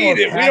mean, We you eat almost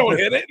it. We had don't to,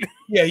 hit it.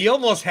 yeah, you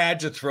almost had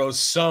to throw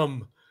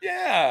some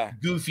Yeah,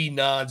 goofy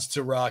nods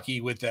to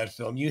Rocky with that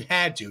film. You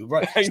had to.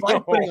 Right. I Sly know.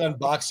 putting on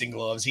boxing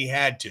gloves, he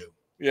had to.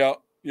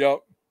 Yep. Yeah,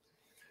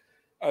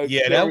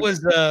 There that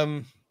was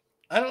was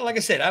I don't like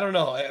I said, I don't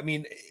know. I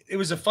mean, it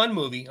was a fun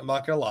movie. I'm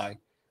not gonna lie.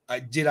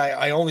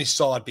 I only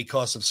saw it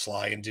because of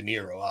Sly and De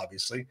Niro,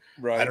 obviously.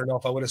 I right. don't know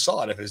if I would have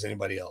saw it if it was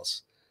anybody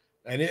else.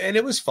 And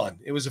it was fun.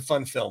 It was a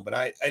fun film, but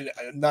I'm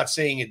not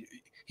saying it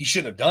he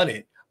shouldn't have done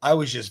it. I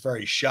was just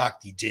very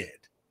shocked he did.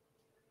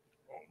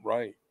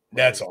 Right.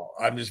 That's all.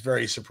 I'm just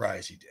very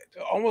surprised he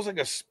did. Almost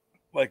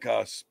like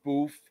a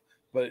spoof,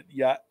 but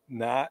yet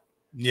not.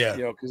 Yeah.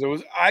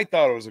 Because I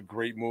thought it was a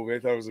great movie. I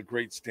thought it was a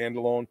great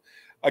standalone.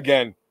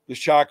 Again, the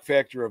shock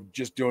factor of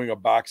just doing a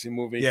boxing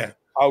movie Yeah.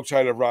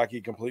 outside of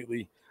Rocky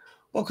completely.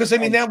 Well, because I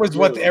mean, I'm that was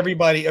what sure.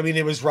 everybody. I mean,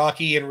 it was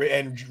Rocky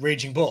and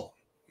Raging Bull.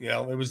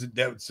 That was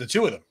the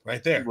two of them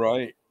right there.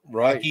 Right.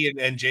 Rocky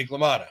and Jake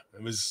LaMotta.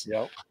 It was.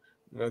 Yep.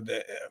 I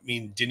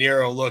mean, De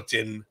Niro looked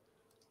in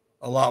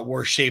a lot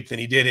worse shape than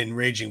he did in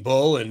Raging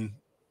Bull, and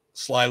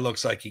Sly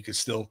looks like he could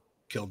still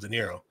kill De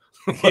Niro.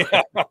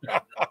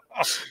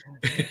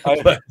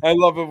 I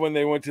love it when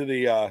they went to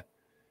the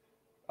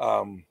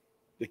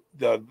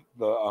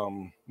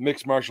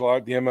mixed martial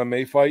art, the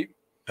MMA fight,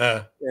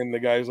 and the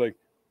guy's like,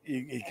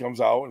 he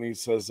comes out and he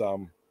says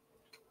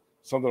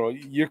something like,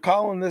 "You're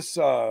calling this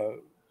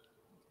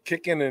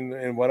kicking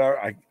and whatever."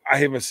 I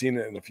haven't seen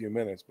it in a few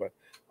minutes, but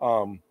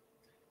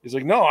he's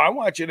like, "No, I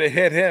want you to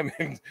hit him."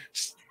 And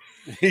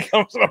he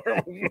comes over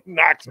and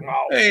knocks him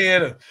out.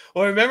 Hey,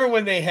 well, remember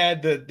when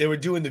they were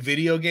doing the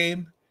video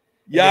game?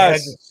 Yes. They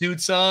had the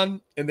suits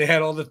on and they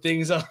had all the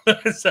things on.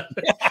 So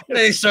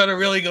they started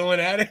really going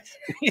at it.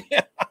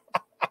 Yeah.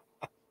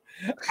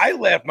 I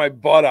laughed my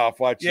butt off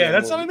watching. Yeah,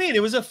 that's what I mean.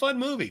 It was a fun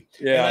movie.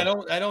 Yeah.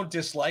 And I don't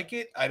dislike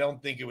it. I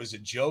don't think it was a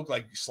joke.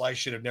 Like Sly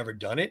should have never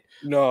done it.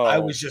 No. I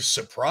was just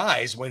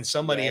surprised when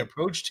somebody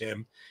approached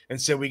him and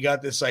said, "We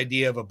got this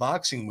idea of a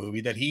boxing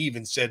movie," that he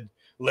even said,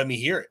 "Let me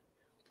hear it."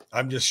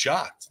 I'm just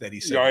shocked that he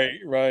said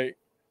right.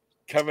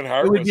 Kevin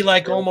Hart. It would be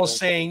like almost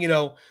saying,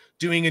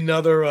 doing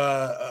another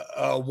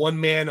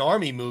one-man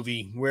army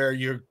movie where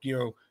you're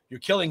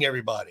killing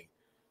everybody.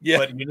 Yeah.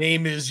 But your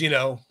name is,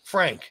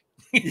 Frank.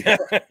 Yeah.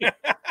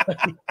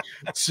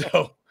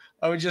 So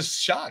I was just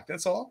shocked.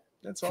 That's all.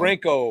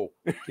 Franco.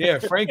 Yeah,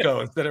 Franco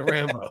instead of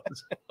Rambo.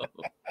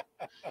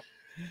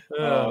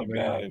 Oh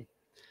man.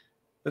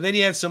 But then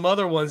he had some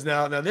other ones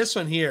now. Now this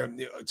one here,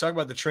 talk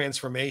about the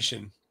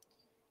transformation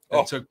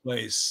that took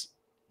place.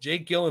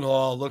 Jake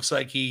Gyllenhaal looks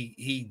like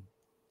he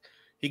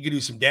could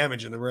do some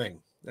damage in the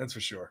ring. That's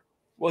for sure.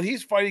 Well,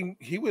 he's fighting.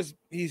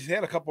 He's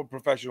had a couple of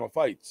professional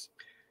fights.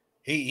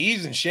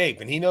 He's in shape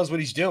and he knows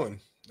what he's doing.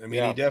 I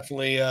mean, he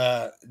definitely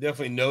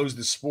knows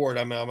the sport.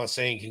 I'm not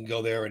saying he can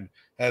go there and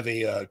have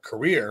a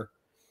career,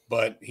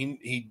 but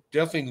he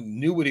definitely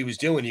knew what he was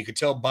doing. You could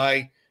tell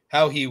by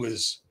how he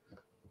was.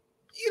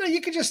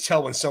 You could just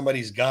tell when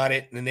somebody's got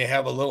it and they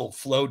have a little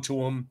flow to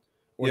them,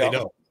 or they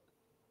don't.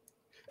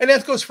 And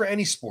that goes for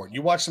any sport.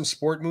 You watch some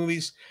sport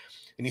movies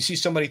and you see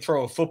somebody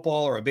throw a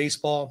football or a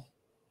baseball,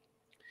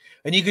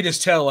 and you could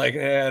just tell, like,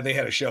 they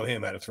had to show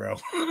him how to throw.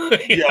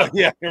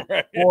 Yeah,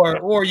 right.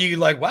 Or you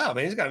like, wow,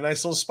 man, he's got a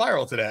nice little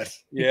spiral to that.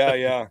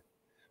 Yeah.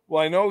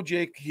 Well, I know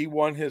Jake. He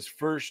won his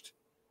first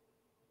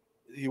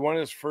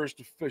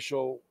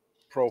official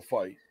pro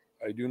fight.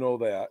 I do know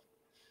that.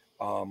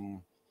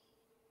 And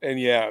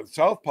yeah,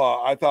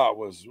 Southpaw I thought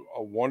was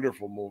a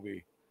wonderful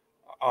movie.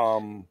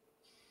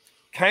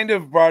 Kind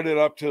of brought it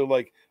up to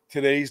like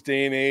today's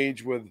day and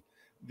age with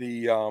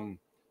the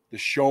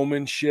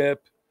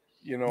showmanship,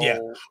 Yeah.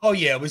 Oh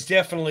yeah, it was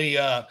definitely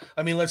I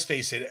mean, let's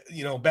face it,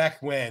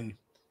 back when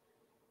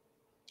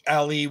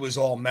Ali was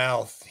all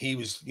mouth, he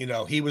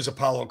was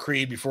Apollo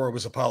Creed before it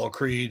was Apollo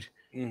Creed.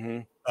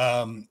 Mm-hmm.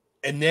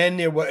 And then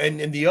there were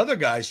and the other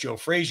guys, Joe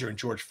Frazier and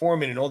George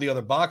Foreman and all the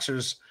other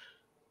boxers,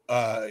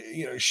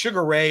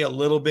 Sugar Ray, a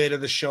little bit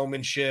of the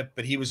showmanship,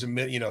 but he was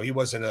he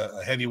wasn't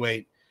a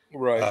heavyweight.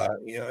 Right.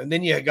 And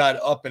then you got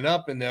up and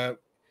up, and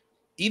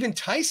even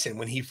Tyson,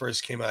 when he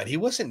first came out, he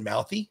wasn't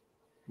mouthy.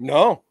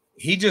 No,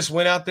 he just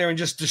went out there and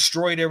just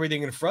destroyed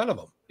everything in front of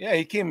him. Yeah,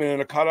 he came in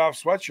a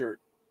cut-off sweatshirt.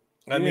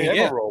 I mean,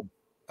 a robe.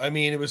 I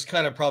mean, it was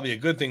kind of probably a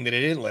good thing that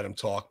they didn't let him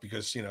talk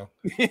because,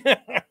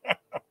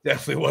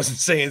 definitely wasn't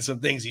saying some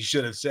things he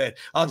should have said.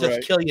 I'll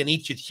just kill you and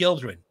eat your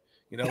children.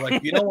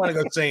 Like you don't want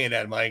to go saying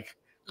that, Mike.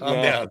 Calm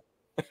down.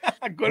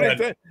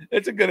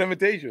 It's a good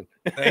invitation.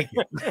 Thank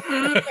you.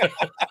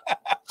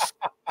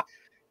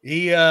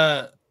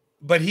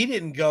 But he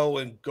didn't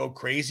go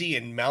crazy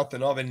and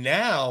mouthing off. And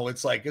now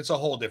it's like it's a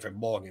whole different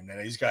ballgame. Now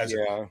these guys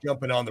are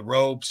jumping on the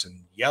ropes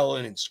and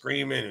yelling and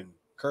screaming and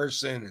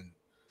cursing and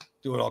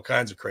doing all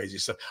kinds of crazy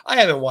stuff. I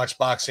haven't watched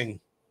boxing.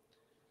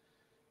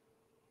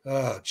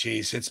 Oh,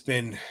 geez, it's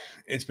been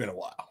a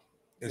while.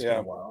 It's been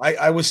a while.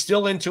 I was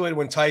still into it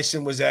when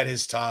Tyson was at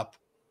his top.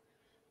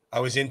 I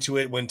was into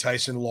it when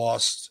Tyson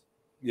lost.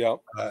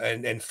 Yep.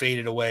 And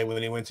faded away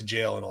when he went to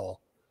jail and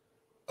all.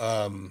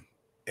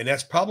 And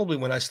that's probably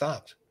when I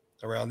stopped,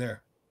 around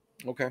there.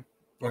 Okay.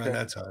 Around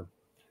that time.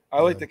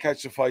 I like to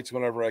catch the fights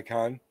whenever I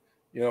can.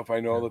 You know, if I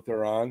know that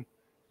they're on,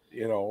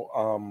 you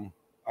know,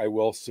 I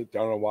will sit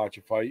down and watch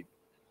a fight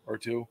or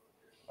two.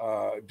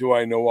 Do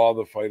I know all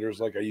the fighters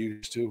like I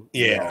used to?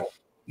 Yeah. No.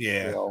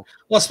 Yeah. You know?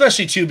 Well,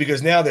 especially too,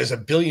 because now there's a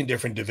billion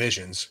different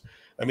divisions.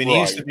 I mean, it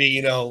used to be,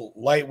 you know,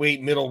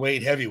 lightweight,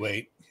 middleweight,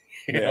 heavyweight.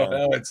 You know,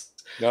 now it's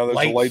there's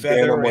light a light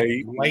feather,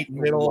 bantamweight, and light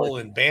middle,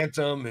 and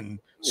bantam, and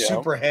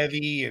super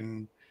heavy,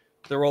 and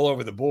they're all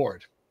over the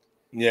board.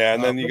 Yeah,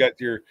 and then you got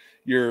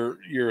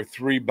your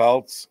 3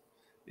 belts,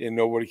 and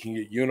nobody can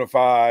get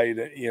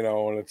unified. You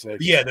know, and it's like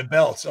the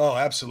belts. Oh,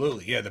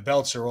 absolutely. Yeah, the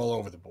belts are all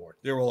over the board.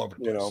 They're all over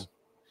the place. You know,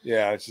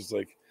 yeah, it's just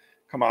like,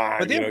 come on.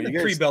 But they've been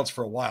 3 belts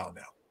for a while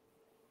now.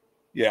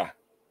 Yeah.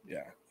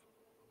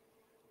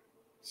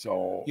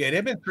 So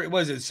they've been 3.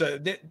 Was it so?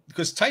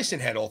 Because Tyson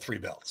had all 3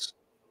 belts.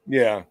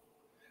 Yeah,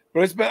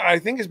 but I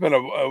think it's been a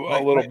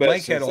little bit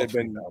Mike since they've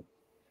been.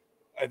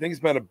 I think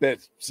it's been a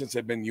bit since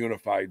they've been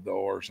unified, though,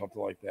 or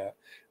something like that.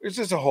 There's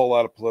just a whole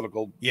lot of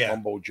political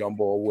mumbo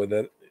jumbo with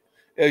it,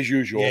 as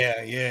usual.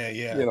 Yeah.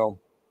 You know,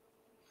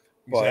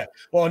 but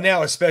well,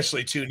 now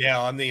especially too.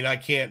 Now, I mean,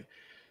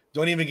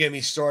 don't even get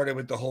me started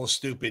with the whole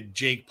stupid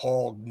Jake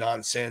Paul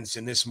nonsense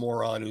and this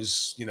moron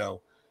who's, you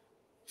know,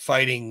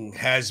 fighting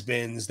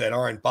has-beens that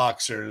aren't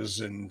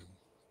boxers and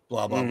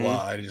blah blah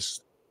blah. I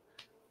just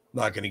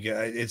not going to get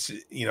it's,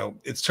 you know,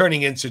 it's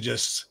turning into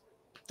just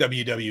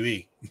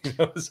WWE. You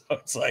know? So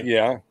it's like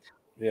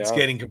it's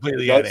getting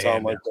completely out of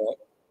hand.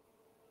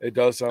 It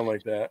does sound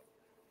like that.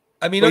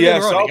 I mean,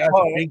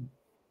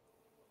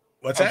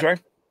 what's that? Sorry?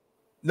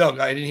 No,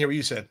 I didn't hear what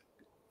you said.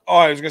 Oh,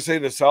 I was going to say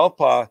the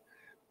Southpaw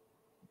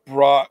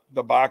brought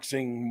the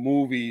boxing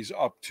movies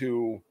up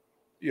to,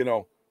 you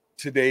know,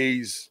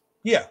 today's.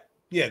 Yeah,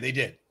 they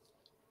did.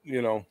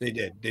 You know, they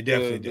did. They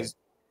definitely did.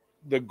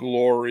 The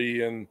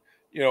glory and,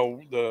 you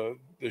know,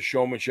 the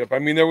showmanship. I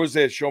mean, there was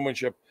that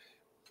showmanship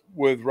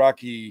with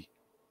Rocky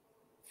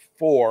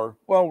IV.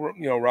 Well,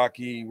 you know,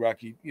 Rocky,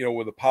 you know,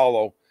 with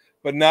Apollo,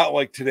 but not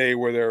like today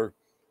where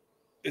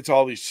it's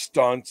all these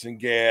stunts and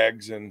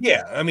gags and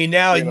I mean,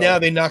 now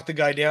they knock the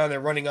guy down.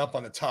 They're running up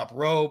on the top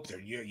rope. They're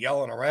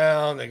yelling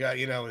around. They got,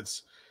 you know,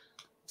 it's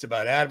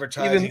about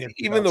advertising.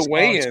 Even the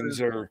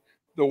weigh-ins are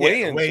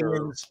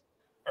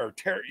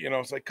you know,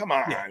 it's like, come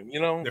on, you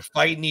know, they're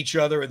fighting each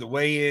other at the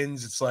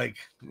weigh-ins. It's like,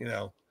 you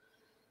know,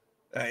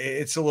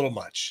 it's a little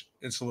much.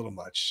 It's a little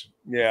much.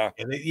 Yeah.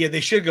 And they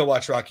should go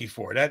watch Rocky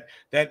IV.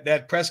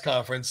 That press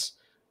conference.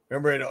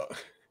 Remember it?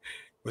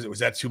 Was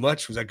that too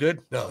much? Was that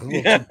good? No.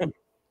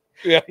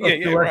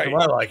 Right.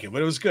 I like it,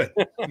 but it was good.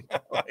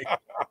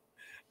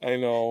 I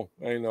know.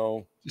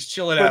 Just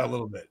chill it out a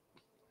little bit.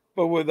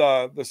 But with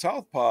the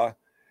Southpaw,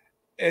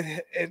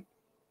 it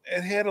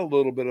had a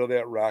little bit of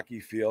that Rocky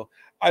feel.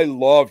 I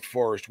loved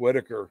Forrest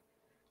Whitaker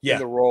in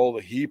the role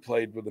that he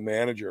played with the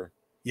manager.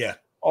 Yeah.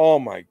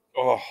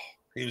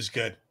 He was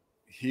good.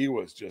 He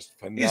was just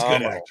phenomenal. He's a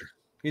good actor.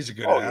 He's a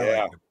good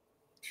actor.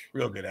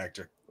 Real good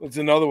actor. It's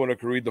another one who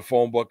could read the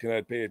phone book and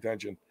I'd pay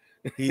attention.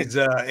 He's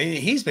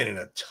been in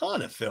a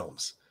ton of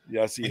films.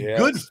 Yes, he has.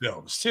 Good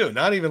films too.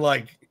 Not even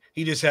like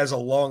he just has a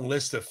long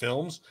list of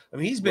films. I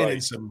mean, he's been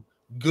in some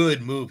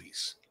good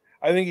movies.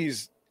 I think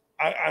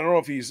I don't know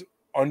if he's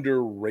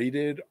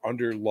underrated,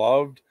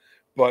 underloved,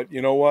 but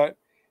you know what?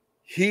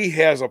 He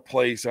has a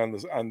place on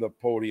the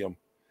podium.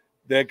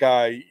 That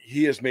guy,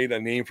 he has made a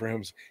name for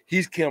him.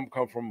 He's come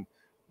from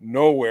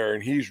nowhere,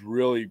 and he's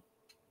really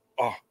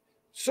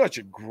such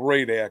a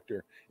great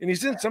actor. And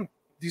he's in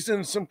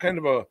some kind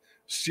of a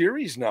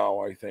series now,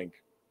 I think.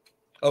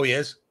 Oh, he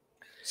is?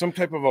 Some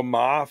type of a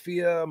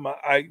mafia.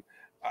 I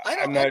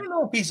don't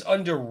know if he's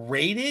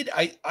underrated.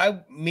 I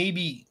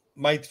maybe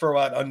might throw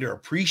out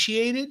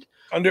underappreciated.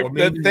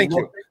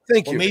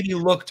 Thank you. Maybe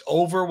looked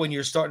over when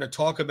you're starting to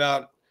talk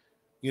about,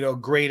 you know,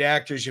 great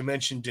actors. You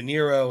mentioned De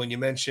Niro and you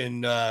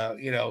mentioned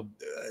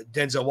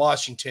Denzel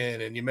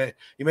Washington, and you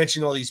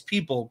mentioned all these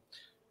people.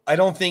 I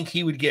don't think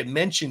he would get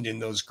mentioned in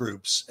those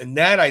groups, and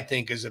that I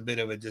think is a bit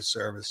of a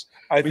disservice.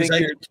 I think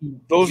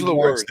those are the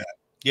words.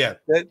 Yeah,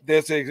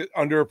 that's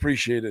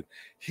underappreciated.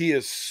 He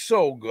is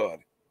so good.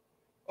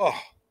 Oh,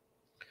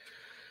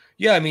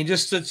 yeah. I mean,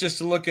 just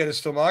to look at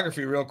his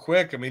filmography real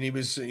quick. I mean, he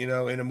was, you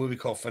know, in a movie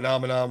called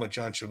Phenomenon with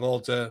John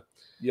Travolta.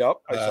 Yep,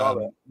 I saw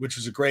that, which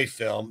was a great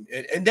film.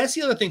 And that's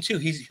the other thing too.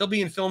 He'll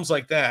be in films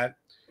like that,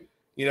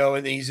 you know,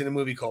 and he's in a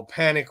movie called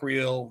Panic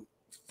Reel,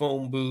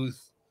 Phone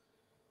Booth.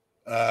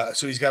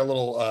 So he's got a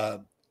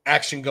little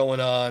action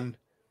going on.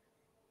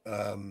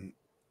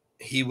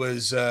 He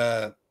was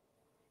The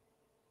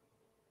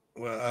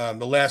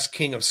Last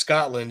King of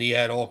Scotland. He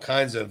had all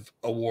kinds of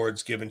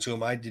awards given to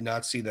him. I did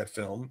not see that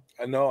film.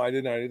 No, I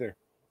did not either.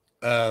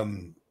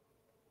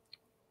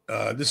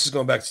 This is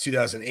going back to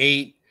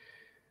 2008.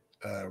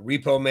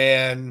 Repo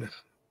Man,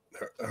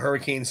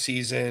 Hurricane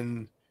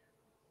Season,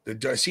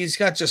 See, he's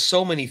got just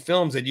so many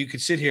films that you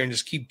could sit here and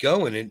just keep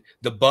going. And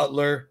The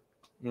Butler,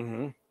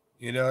 that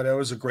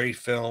was a great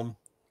film.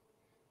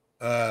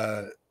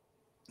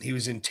 He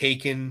was in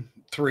Taken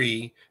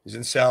 3. He's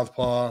in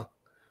Southpaw.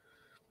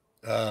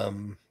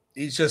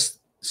 He's just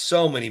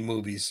so many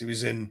movies. He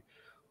was in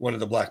one of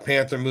the Black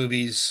Panther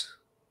movies.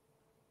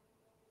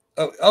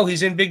 Oh,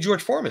 he's in Big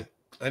George Foreman.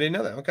 I didn't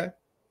know that. Okay.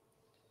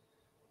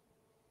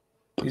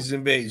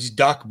 He's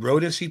Doc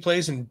Brodus. He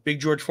plays in Big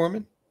George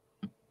Foreman.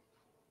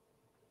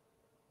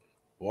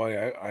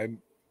 Boy,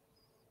 I'm.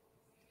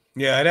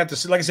 Yeah, I'd have to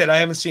see. Like I said, I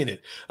haven't seen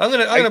it. I'm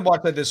gonna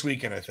watch that this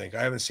weekend. I think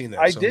I haven't seen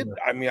that. I did.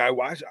 I mean, I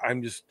watched.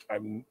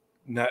 I'm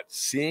not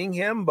seeing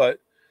him, but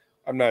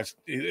I'm not.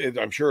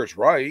 I'm sure it's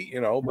right,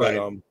 But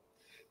right.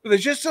 But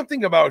there's just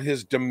something about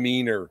his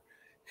demeanor,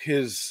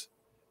 he's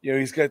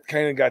got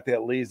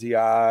that lazy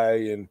eye,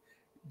 and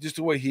just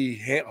the way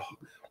he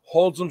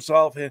holds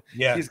himself. And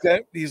yeah,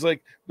 he's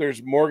like,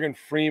 there's Morgan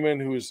Freeman,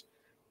 who's,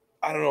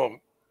 I don't know,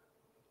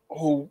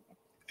 who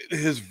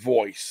his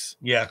voice.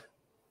 Yeah.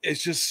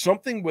 It's just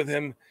something with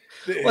him.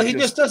 Well, he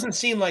just doesn't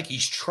seem like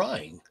he's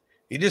trying.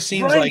 He just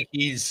seems like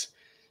he's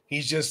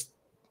just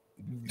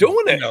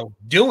doing it.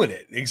 Doing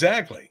it.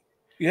 Exactly.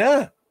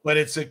 Yeah. But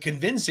it's a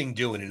convincing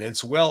doing it.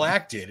 It's well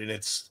acted, and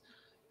it's,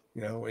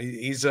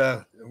 he's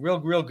a real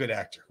good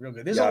actor. Real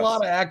good. There's a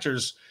lot of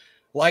actors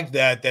like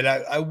that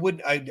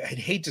I'd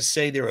hate to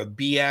say they're a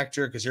B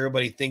actor, because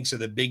everybody thinks of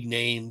the big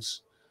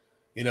names.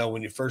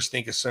 When you first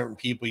think of certain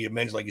people, you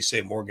mentioned, like you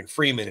say, Morgan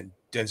Freeman and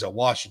Denzel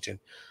Washington,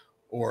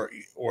 or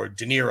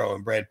De Niro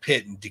and Brad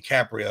Pitt and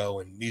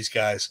DiCaprio and these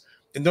guys.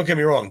 And don't get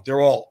me wrong, they're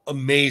all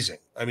amazing.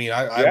 I mean,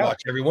 I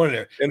watch every one of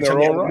them. And they're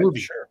all right. Movie,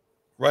 sure.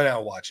 Run out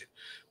and watch it.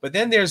 But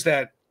then there's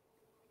that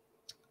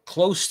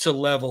close to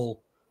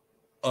level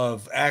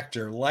of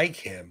actor like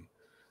him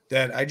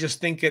that I just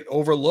think get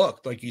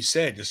overlooked. Like you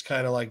said, just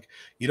kind of like,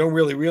 you don't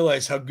really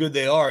realize how good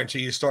they are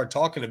until you start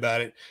talking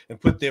about it and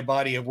put their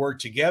body of work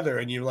together.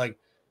 And you're like,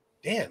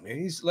 damn, man,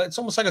 it's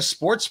almost like a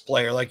sports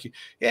player. Like,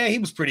 yeah, he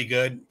was pretty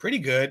good.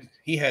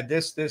 He had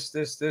this.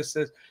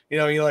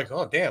 You're like,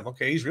 oh, damn,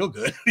 okay, he's real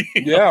good.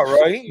 Yeah,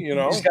 right. He's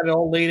got it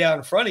all laid out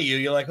in front of you.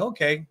 You're like,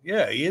 okay,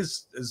 yeah, he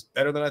is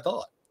better than I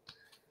thought.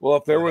 Well,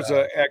 if there was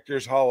an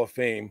Actors Hall of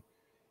Fame,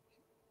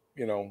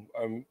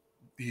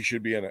 he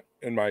should be in it,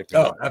 in my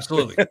opinion. Oh,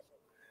 absolutely.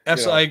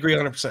 Absolutely. I agree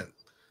 100%.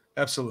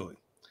 Absolutely.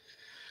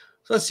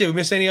 So let's see. We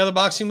missed any other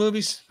boxing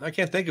movies? I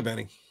can't think of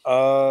any.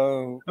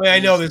 I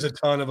know there's a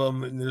ton of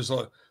them, and there's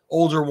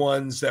older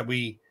ones that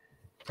we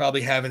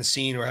probably haven't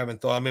seen or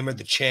haven't thought. I remember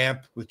The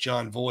Champ with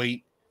John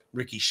Voight,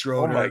 Ricky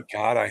Schroeder. Oh my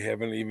God, I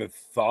haven't even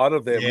thought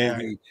of that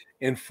movie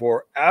in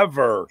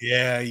forever.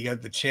 Yeah, you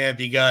got The Champ.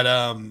 You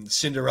got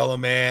Cinderella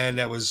Man.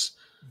 That was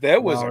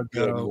a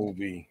good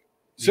movie.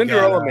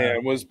 Cinderella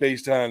Man was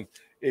based on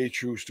a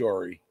true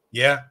story.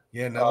 Yeah.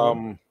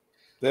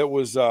 That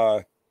was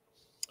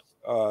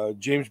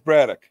James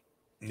Braddock.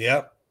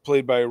 Yep.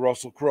 Played by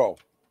Russell Crowe.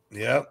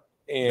 Yep.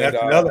 And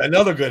that's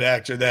another good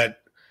actor. That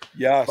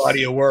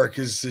body of work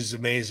is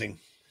amazing.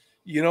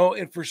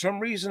 And for some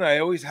reason I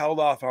always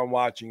held off on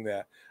watching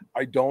that.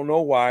 I don't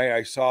know why.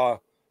 I saw,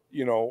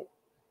 the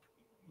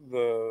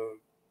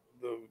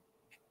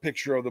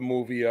picture of the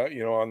movie,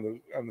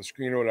 on the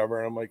screen or whatever,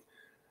 and I'm like,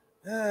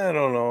 I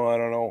don't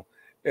know.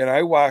 And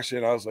I watched it,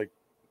 and I was like,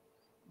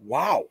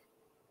 wow,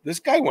 this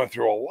guy went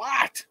through a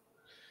lot.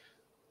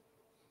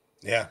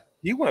 Yeah.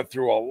 He went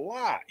through a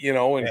lot,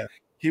 and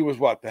he was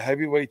the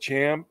heavyweight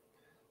champ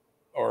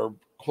or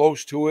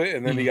close to it.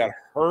 And then he got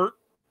hurt,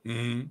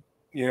 and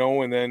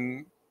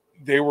then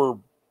they were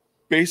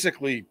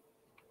basically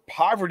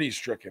poverty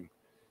stricken.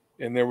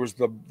 And there was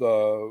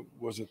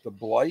was it the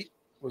blight?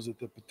 Was it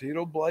the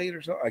potato blight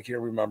or something? I can't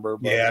remember.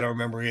 But, I don't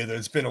remember either.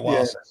 It's been a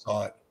while since I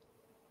saw it.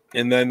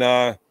 And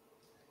then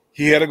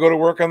he had to go to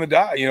work on the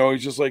dock.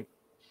 He's just like,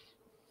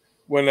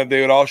 when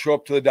they would all show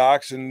up to the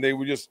docks, and they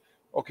would just,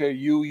 okay,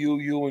 you,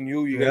 and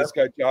you guys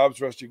got jobs,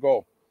 the rest you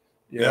go.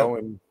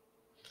 And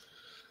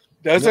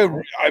that's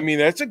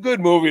that's a good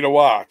movie to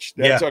watch.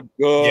 That's a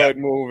good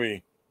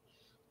movie.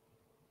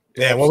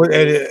 Yeah.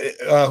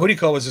 Who do you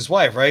call was his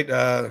wife, right?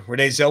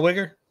 Renee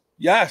Zellweger?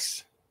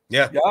 Yes.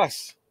 Yeah.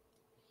 Yes.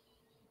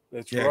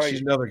 That's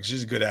right.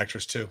 She's a good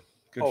actress too.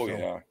 Good film.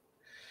 Yeah.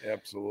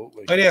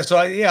 Absolutely. But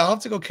I'll have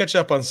to go catch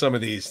up on some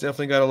of these.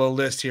 Definitely got a little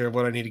list here of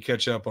what I need to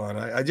catch up on.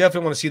 I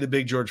definitely want to see the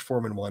Big George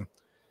Foreman one.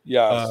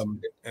 Yeah.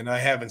 And I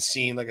haven't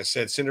seen, like I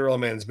said, Cinderella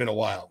Man's been a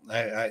while.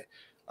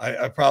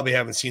 I probably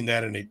haven't seen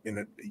that in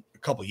a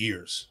couple of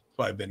years.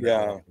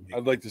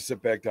 I'd like to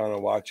sit back down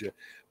and watch it.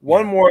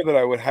 One more that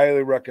I would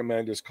highly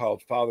recommend is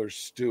called Father's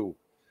Stew.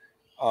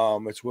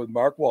 It's with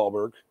Mark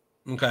Wahlberg.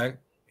 Okay.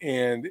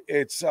 And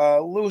it's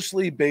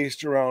loosely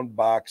based around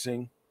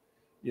boxing.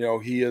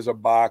 He is a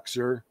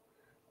boxer,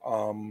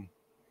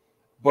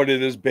 but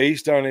it is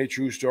based on a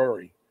true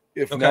story,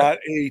 if not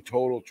a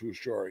total true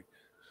story.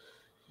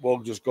 We'll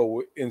just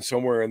go in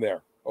somewhere in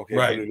there. Okay.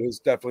 Right. But it is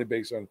definitely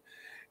based on,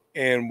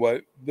 and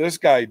what this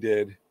guy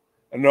did,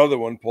 another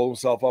one, pulled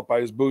himself up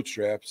by his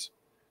bootstraps.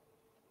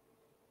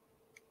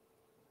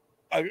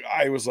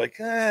 I was like,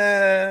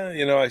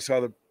 I saw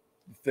the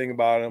thing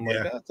about it. I'm like,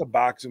 Yeah. that's a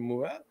boxing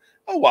movie.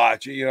 I'll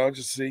watch it,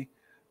 just see.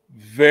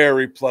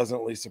 Very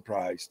pleasantly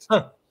surprised.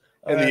 Huh.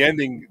 And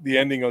the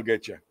ending will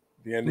get you.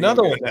 The ending.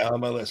 Another one now on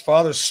my list.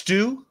 Father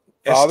Stu.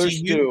 Father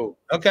STU? Stu.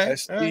 Okay.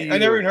 All right. I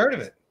never even heard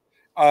of it.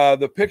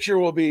 The picture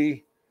it'll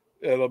be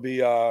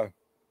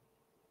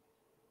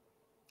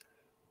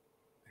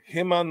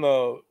him on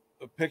the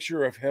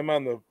picture of him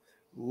on the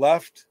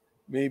left,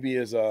 maybe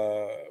as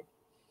a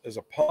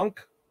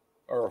punk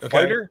or a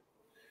fighter,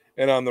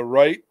 and on the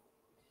right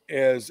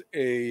as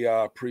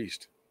a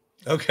priest.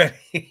 Okay.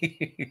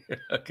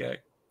 Okay.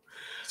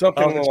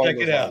 Something I'll have to along check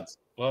those it out. lines.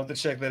 We'll have to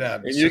check that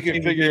out. And you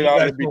can figure it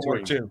out in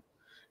between. Too.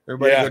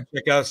 Everybody Yeah. go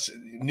check out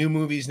new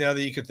movies now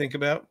that you could think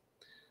about.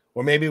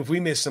 Or maybe if we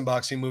miss some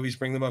boxing movies,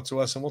 bring them up to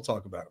us and we'll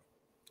talk about it.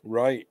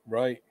 Right.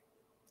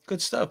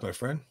 Good stuff, my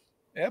friend.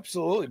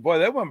 Absolutely. Boy,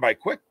 that went by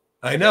quick.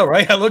 I know,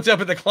 right? I looked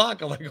up at the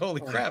clock. I'm like,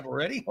 holy crap,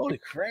 already? Holy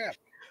crap.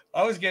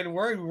 I was getting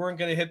worried we weren't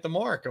going to hit the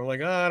mark. I'm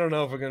like, I don't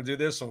know if we're going to do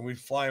this one. We're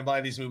flying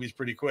by these movies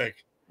pretty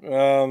quick.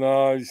 Well,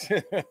 no.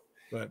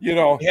 But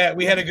yeah,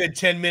 we had a good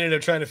 10 minutes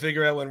of trying to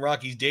figure out when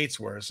Rocky's dates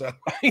were. So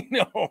I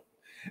know.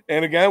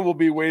 And again, we'll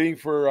be waiting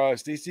for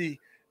Stacey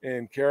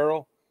and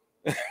Carol.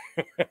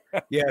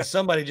 yeah,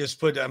 somebody just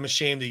put, I'm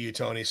ashamed of you,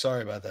 Tony.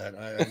 Sorry about that.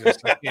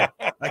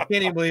 I can't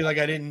even believe I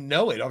didn't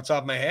know it off the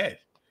top of my head.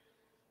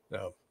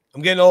 No,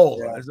 I'm getting old.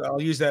 Yeah.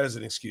 I'll use that as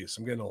an excuse.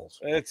 I'm getting old.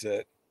 That's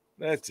it.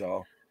 That's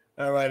all.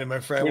 All right, and my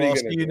friend, I'll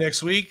see you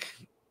next week.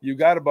 You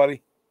got it,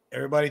 buddy.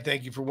 Everybody,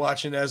 thank you for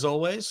watching as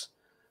always.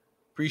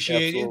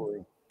 Appreciate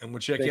you. And we'll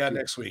check you out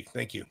next week.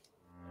 Thank you.